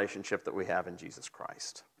new relationship that we have in Jesus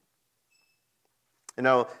Christ. You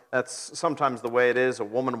know, that's sometimes the way it is. A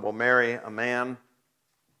woman will marry a man,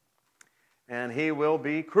 and he will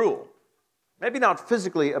be cruel. Maybe not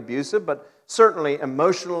physically abusive, but certainly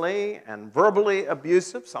emotionally and verbally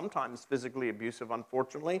abusive, sometimes physically abusive,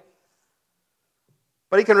 unfortunately.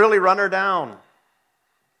 But he can really run her down.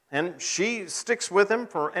 And she sticks with him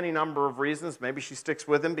for any number of reasons. Maybe she sticks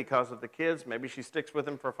with him because of the kids. Maybe she sticks with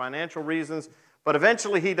him for financial reasons. But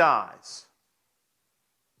eventually he dies.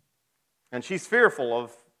 And she's fearful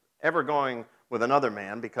of ever going with another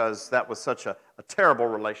man because that was such a terrible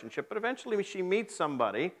relationship. But eventually she meets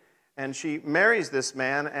somebody and she marries this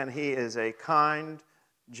man, and he is a kind,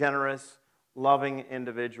 generous, loving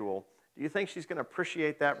individual. Do you think she's going to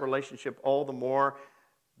appreciate that relationship all the more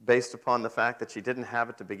based upon the fact that she didn't have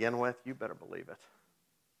it to begin with? You better believe it.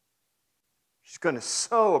 She's going to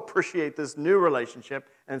so appreciate this new relationship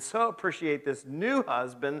and so appreciate this new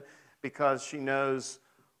husband because she knows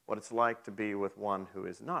what it's like to be with one who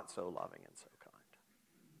is not so loving and so kind.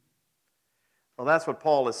 Well, that's what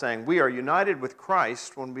Paul is saying. We are united with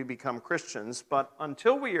Christ when we become Christians, but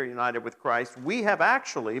until we are united with Christ, we have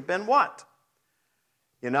actually been what?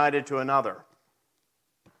 United to another.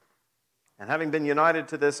 And having been united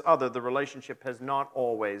to this other, the relationship has not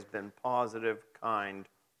always been positive, kind,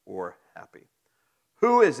 or happy.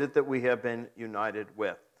 Who is it that we have been united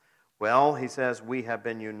with? Well, he says we have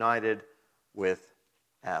been united with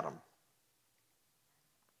Adam.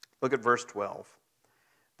 Look at verse 12.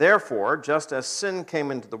 Therefore, just as sin came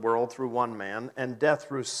into the world through one man, and death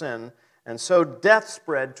through sin, and so death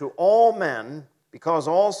spread to all men because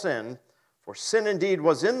all sinned. For sin indeed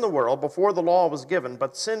was in the world before the law was given,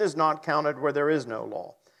 but sin is not counted where there is no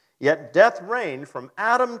law. Yet death reigned from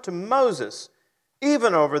Adam to Moses,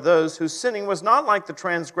 even over those whose sinning was not like the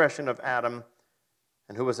transgression of Adam,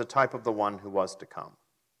 and who was a type of the one who was to come.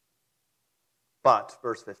 But,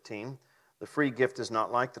 verse 15, the free gift is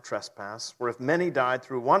not like the trespass, for if many died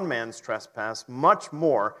through one man's trespass, much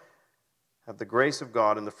more have the grace of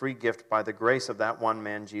God and the free gift by the grace of that one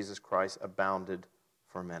man, Jesus Christ, abounded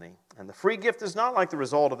for many. And the free gift is not like the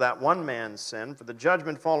result of that one man's sin, for the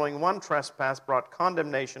judgment following one trespass brought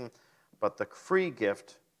condemnation, but the free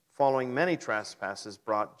gift following many trespasses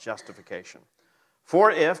brought justification.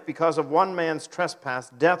 For if, because of one man's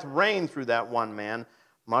trespass, death reigned through that one man,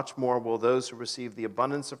 much more will those who receive the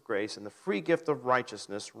abundance of grace and the free gift of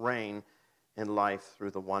righteousness reign in life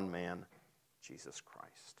through the one man, Jesus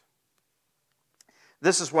Christ.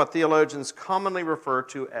 This is what theologians commonly refer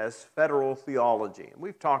to as federal theology. And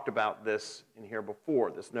we've talked about this in here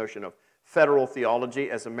before, this notion of federal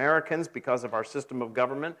theology. As Americans, because of our system of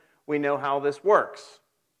government, we know how this works.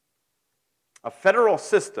 A federal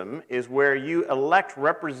system is where you elect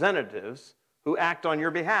representatives who act on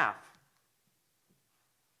your behalf.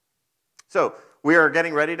 So, we are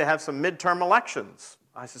getting ready to have some midterm elections.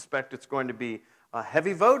 I suspect it's going to be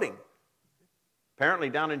heavy voting.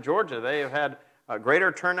 Apparently down in Georgia, they have had a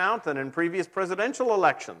greater turnout than in previous presidential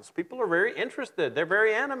elections. People are very interested. They're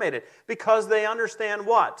very animated because they understand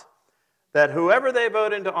what? That whoever they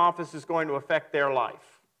vote into office is going to affect their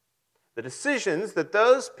life. The decisions that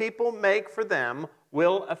those people make for them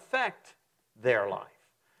will affect their life.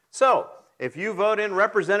 So, if you vote in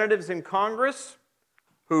representatives in Congress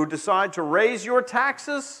who decide to raise your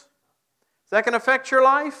taxes, is that going to affect your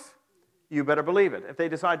life? You better believe it. If they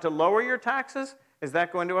decide to lower your taxes, is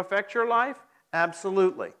that going to affect your life?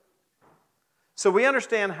 Absolutely. So we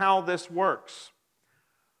understand how this works.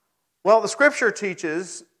 Well, the Scripture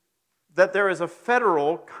teaches that there is a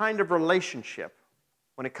federal kind of relationship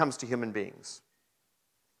when it comes to human beings.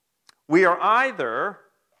 We are either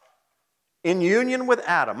in union with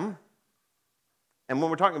Adam, and when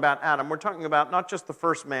we're talking about Adam, we're talking about not just the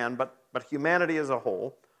first man, but humanity as a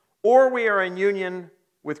whole, or we are in union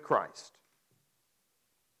with Christ.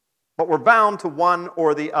 But we're bound to one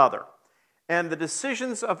or the other. And the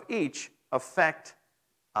decisions of each affect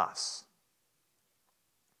us.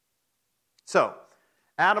 So,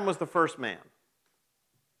 Adam was the first man.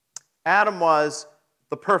 Adam was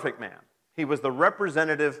the perfect man. He was the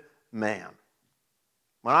representative man.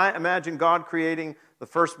 When I imagine God creating the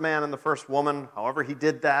first man and the first woman, however he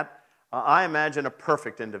did that, I imagine a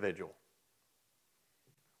perfect individual.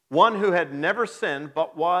 One who had never sinned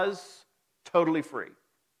but was totally free.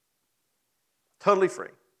 Totally free.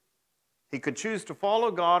 He could choose to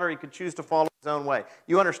follow God or he could choose to follow his own way.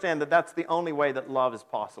 You understand that that's the only way that love is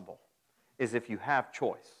possible, is if you have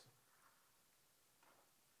choice.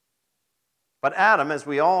 But Adam, as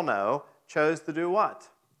we all know, chose to do what?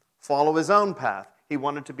 Follow his own path. He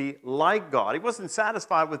wanted to be like God. He wasn't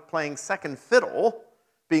satisfied with playing second fiddle,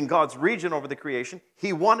 being God's regent over the creation.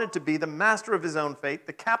 He wanted to be the master of his own fate,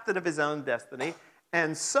 the captain of his own destiny.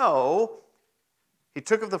 And so, he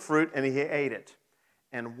took of the fruit and he ate it.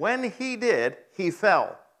 And when he did, he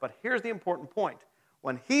fell. But here's the important point.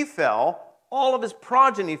 When he fell, all of his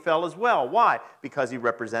progeny fell as well. Why? Because he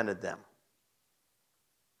represented them.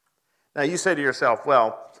 Now you say to yourself,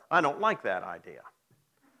 well, I don't like that idea.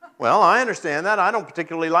 Well, I understand that. I don't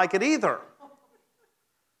particularly like it either.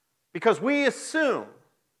 Because we assume,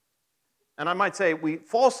 and I might say we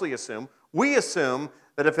falsely assume, we assume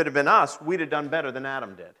that if it had been us, we'd have done better than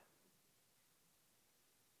Adam did.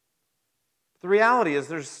 The reality is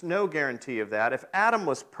there's no guarantee of that. If Adam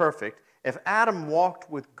was perfect, if Adam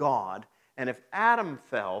walked with God, and if Adam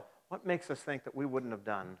fell, what makes us think that we wouldn't have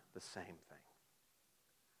done the same thing?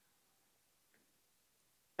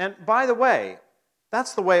 And by the way,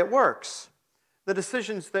 that's the way it works. The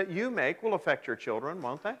decisions that you make will affect your children,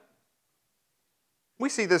 won't they? We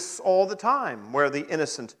see this all the time, where the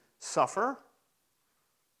innocent suffer.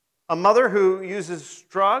 A mother who uses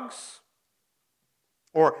drugs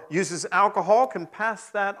or uses alcohol can pass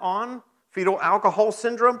that on, fetal alcohol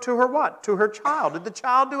syndrome, to her what? To her child. Did the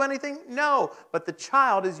child do anything? No, but the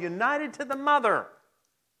child is united to the mother.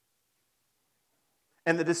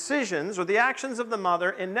 And the decisions or the actions of the mother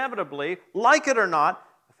inevitably, like it or not,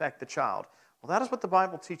 affect the child. Well, that is what the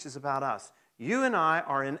Bible teaches about us. You and I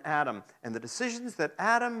are in Adam, and the decisions that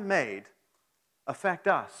Adam made affect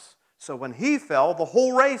us. So when he fell, the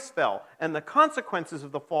whole race fell. And the consequences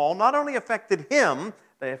of the fall not only affected him,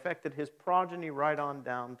 they affected his progeny right on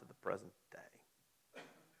down to the present day.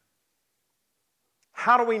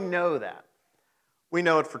 How do we know that? We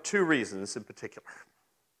know it for two reasons in particular.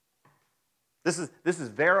 This is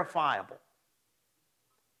verifiable.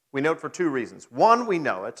 We know it for two reasons. One, we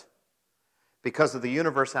know it because of the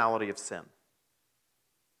universality of sin.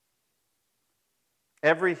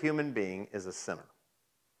 Every human being is a sinner.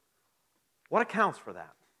 What accounts for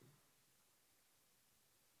that?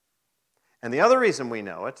 And the other reason we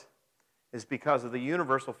know it is because of the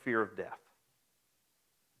universal fear of death.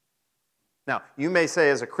 Now, you may say,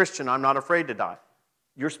 as a Christian, I'm not afraid to die.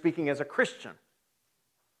 You're speaking as a Christian.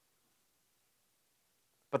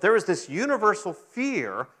 But there is this universal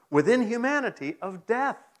fear within humanity of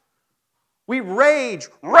death. We rage.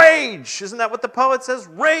 Isn't that what the poet says?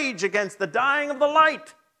 Rage against the dying of the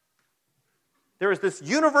light. There is this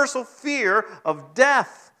universal fear of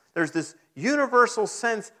death. There's this universal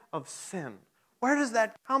sense of sin. Where does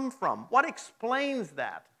that come from? What explains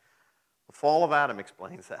that? The fall of Adam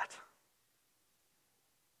explains that.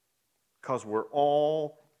 Because we're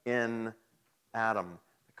all in Adam.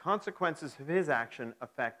 The consequences of his action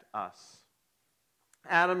affect us.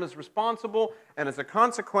 Adam is responsible, and as a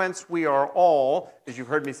consequence, we are all, as you've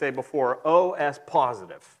heard me say before, OS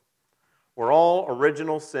positive. We're all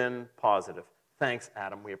original sin positive. Thanks,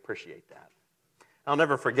 Adam. We appreciate that. I'll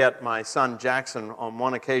never forget my son Jackson on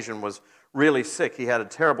one occasion was really sick. He had a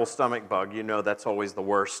terrible stomach bug. You know that's always the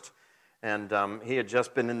worst. And he had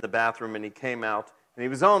just been in the bathroom, and he came out, and he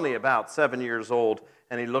was only about 7 years old,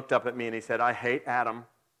 and he looked up at me and he said, "I hate Adam."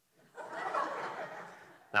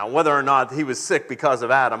 Now, whether or not he was sick because of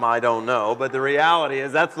Adam, I don't know, but the reality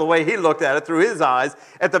is that's the way he looked at it through his eyes.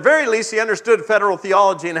 At the very least, he understood federal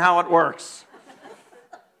theology and how it works.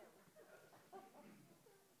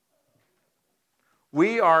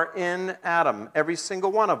 We are in Adam, every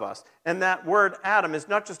single one of us. And that word Adam is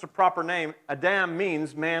not just a proper name. Adam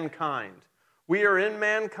means mankind. We are in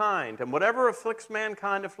mankind, and whatever afflicts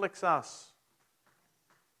mankind afflicts us.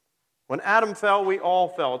 When Adam fell, we all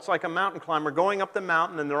fell. It's like a mountain climber going up the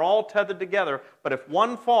mountain, and they're all tethered together. But if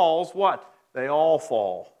one falls, what? They all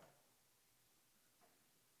fall.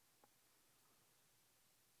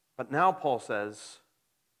 But now Paul says,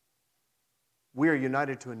 we are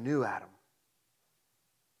united to a new Adam.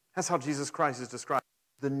 That's how Jesus Christ is described.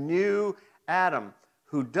 The new Adam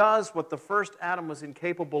who does what the first Adam was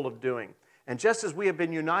incapable of doing. And just as we have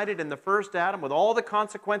been united in the first Adam with all the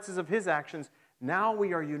consequences of his actions, now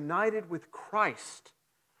we are united with Christ.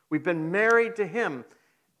 We've been married to him.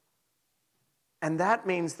 And that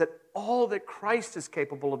means that all that Christ is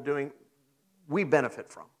capable of doing, we benefit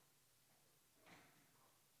from.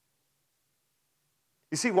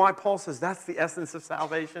 You see why Paul says that's the essence of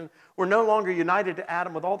salvation? We're no longer united to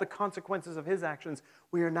Adam with all the consequences of his actions.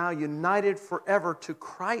 We are now united forever to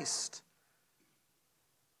Christ,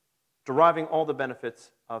 deriving all the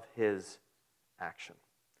benefits of his action.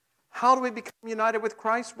 How do we become united with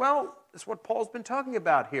Christ? Well, it's what Paul's been talking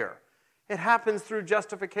about here. It happens through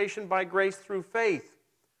justification by grace through faith,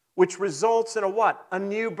 which results in a what? A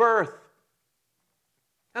new birth.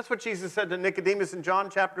 That's what Jesus said to Nicodemus in John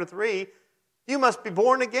chapter 3. You must be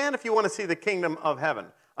born again if you want to see the kingdom of heaven.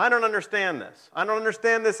 I don't understand this. I don't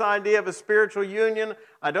understand this idea of a spiritual union.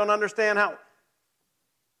 I don't understand how.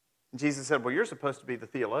 Jesus said, well, you're supposed to be the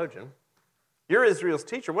theologian. You're Israel's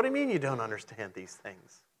teacher. What do you mean you don't understand these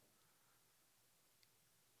things?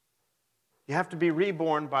 You have to be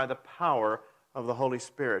reborn by the power of the Holy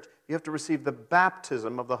Spirit. You have to receive the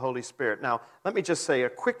baptism of the Holy Spirit. Now, let me just say a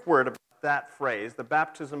quick word about that phrase, the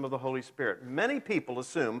baptism of the Holy Spirit. Many people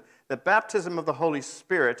assume that baptism of the Holy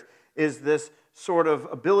Spirit is this sort of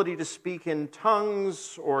ability to speak in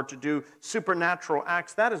tongues or to do supernatural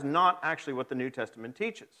acts. That is not actually what the New Testament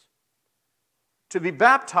teaches. To be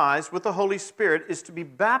baptized with the Holy Spirit is to be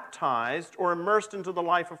baptized or immersed into the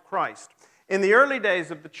life of Christ. In the early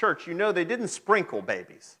days of the church, you know they didn't sprinkle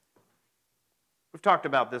babies. We've talked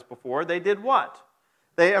about this before. They did what?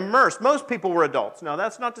 They immersed. Most people were adults. Now,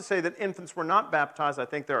 that's not to say that infants were not baptized. I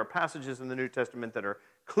think there are passages in the New Testament that are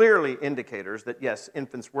clearly indicators that, yes,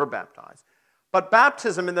 infants were baptized. But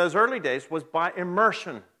baptism in those early days was by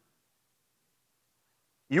immersion.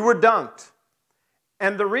 You were dunked.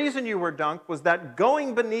 And the reason you were dunked was that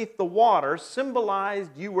going beneath the water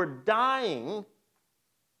symbolized you were dying,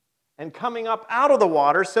 and coming up out of the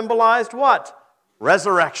water symbolized what?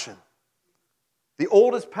 Resurrection. The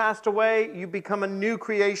old has passed away, you become a new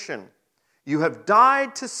creation. You have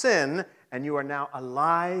died to sin, and you are now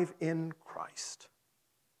alive in Christ.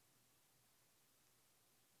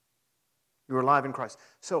 You are alive in Christ.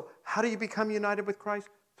 So, how do you become united with Christ?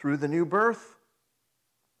 Through the new birth,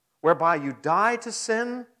 whereby you die to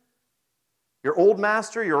sin. Your old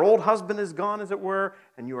master, your old husband is gone, as it were,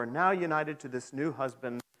 and you are now united to this new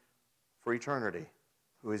husband for eternity,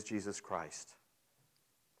 who is Jesus Christ.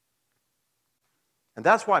 And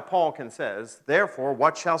that's why Paul can says, therefore,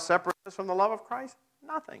 what shall separate us from the love of Christ?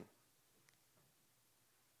 Nothing.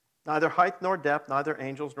 Neither height nor depth, neither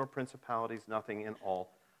angels nor principalities, nothing in all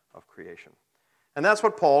of creation. And that's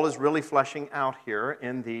what Paul is really fleshing out here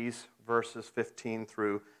in these verses 15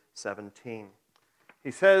 through 17.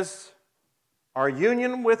 He says, our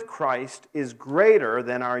union with Christ is greater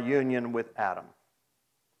than our union with Adam.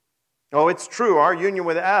 Oh, it's true, our union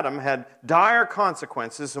with Adam had dire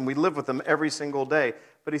consequences, and we live with them every single day.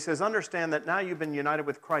 But he says, understand that now you've been united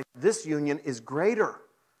with Christ. This union is greater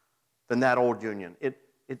than that old union. It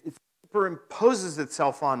superimposes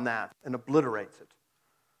itself on that and obliterates it.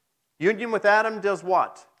 Union with Adam does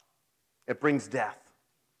what? It brings death.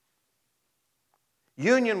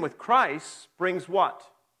 Union with Christ brings what?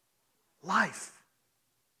 Life.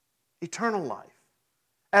 Eternal life.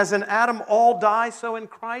 As in Adam all die, so in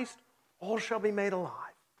Christ all shall be made alive.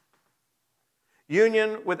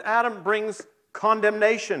 Union with Adam brings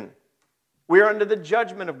condemnation. We are under the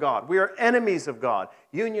judgment of God. We are enemies of God.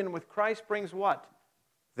 Union with Christ brings what?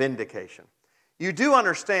 Vindication. You do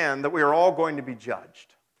understand that we are all going to be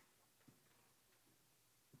judged.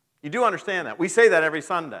 You do understand that. We say that every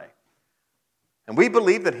Sunday. And we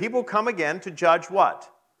believe that he will come again to judge what?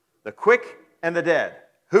 The quick and the dead.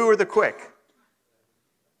 Who are the quick?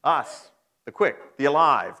 Us. The quick, the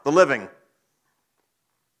alive, the living.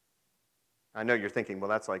 I know you're thinking, well,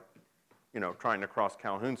 that's like, trying to cross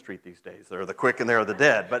Calhoun Street these days. There are the quick and there are the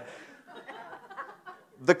dead. But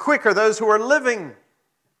the quick are those who are living.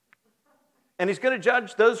 And he's going to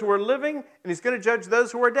judge those who are living, and he's going to judge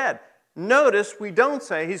those who are dead. Notice we don't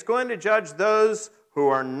say he's going to judge those who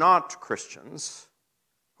are not Christians,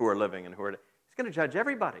 who are living and who are dead. He's going to judge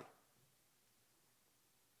everybody.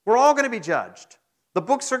 We're all going to be judged. The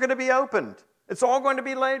books are going to be opened. It's all going to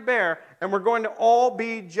be laid bare, and we're going to all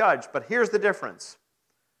be judged. But here's the difference.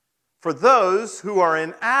 For those who are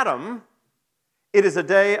in Adam, it is a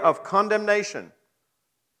day of condemnation.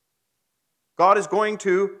 God is going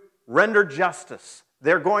to render justice.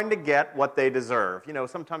 They're going to get what they deserve.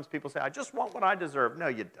 Sometimes people say, I just want what I deserve. No,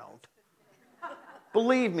 you don't.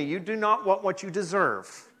 Believe me, you do not want what you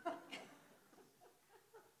deserve.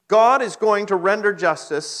 God is going to render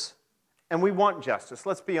justice, and we want justice.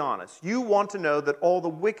 Let's be honest. You want to know that all the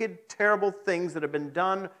wicked, terrible things that have been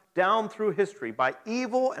done down through history by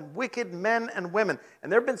evil and wicked men and women,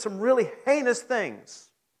 and there have been some really heinous things.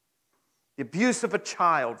 The abuse of a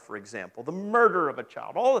child, for example, the murder of a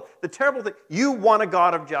child, all the terrible things. You want a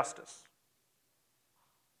God of justice.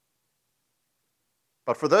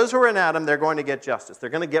 But for those who are in Adam, they're going to get justice. They're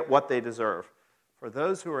going to get what they deserve. For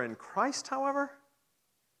those who are in Christ, however,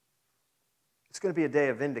 it's going to be a day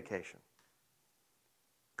of vindication.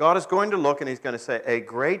 God is going to look and he's going to say, a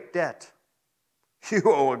great debt. You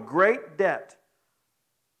owe a great debt.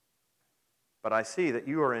 But I see that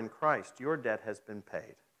you are in Christ. Your debt has been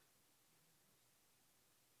paid.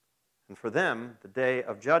 And for them, the day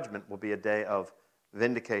of judgment will be a day of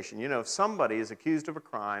vindication. If somebody is accused of a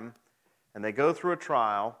crime and they go through a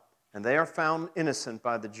trial and they are found innocent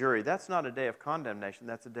by the jury, that's not a day of condemnation,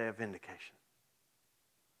 that's a day of vindication.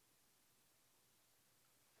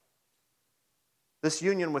 This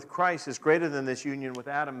union with Christ is greater than this union with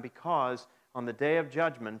Adam because on the day of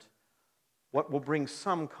judgment, what will bring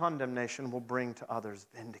some condemnation will bring to others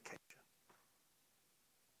vindication.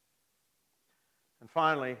 And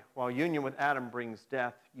finally, while union with Adam brings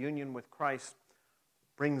death, union with Christ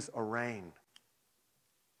brings a reign.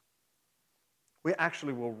 We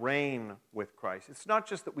actually will reign with Christ. It's not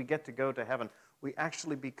just that we get to go to heaven. We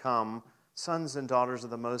actually become sons and daughters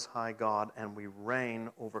of the Most High God, and we reign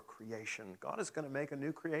over creation. God is going to make a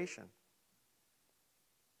new creation,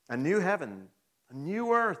 a new heaven, a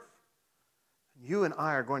new earth. You and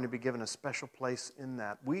I are going to be given a special place in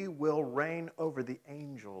that. We will reign over the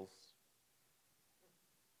angels.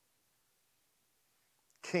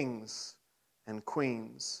 Kings and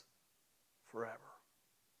queens forever.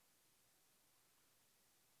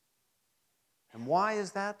 And why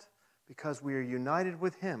is that? Because we are united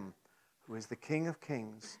with him who is the King of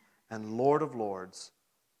kings and Lord of lords,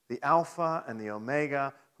 the Alpha and the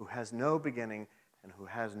Omega, who has no beginning and who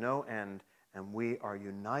has no end, and we are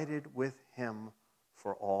united with him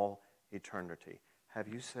for all eternity. Have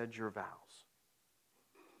you said your vows?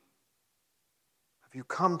 Have you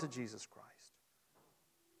come to Jesus Christ?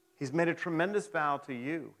 He's made a tremendous vow to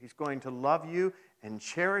you. He's going to love you and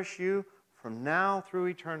cherish you from now through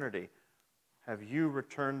eternity. Have you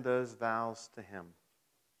returned those vows to him?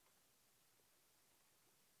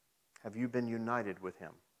 Have you been united with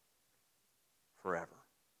him forever?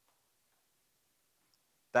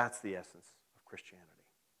 That's the essence of Christianity.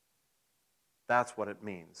 That's what it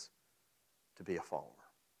means to be a follower.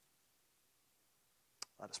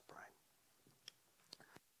 Let us pray.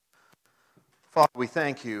 Father, we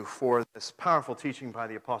thank you for this powerful teaching by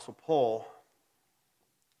the Apostle Paul.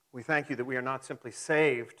 We thank you that we are not simply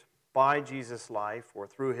saved by Jesus' life or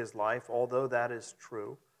through his life, although that is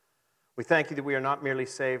true. We thank you that we are not merely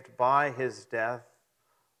saved by his death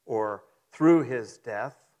or through his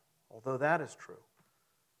death, although that is true.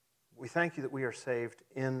 We thank you that we are saved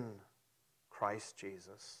in Christ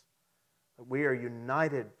Jesus, that we are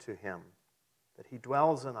united to him, that he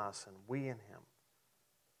dwells in us and we in him,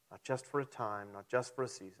 not just for a time, not just for a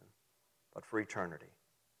season, but for eternity.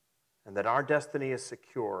 And that our destiny is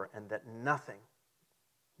secure and that nothing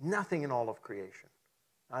in all of creation,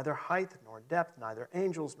 neither height nor depth, neither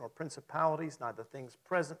angels nor principalities, neither things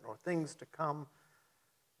present nor things to come,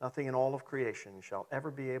 nothing in all of creation shall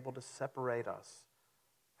ever be able to separate us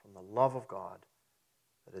from the love of God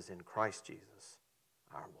that is in Christ Jesus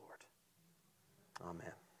our Lord.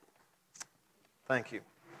 Amen. Thank you.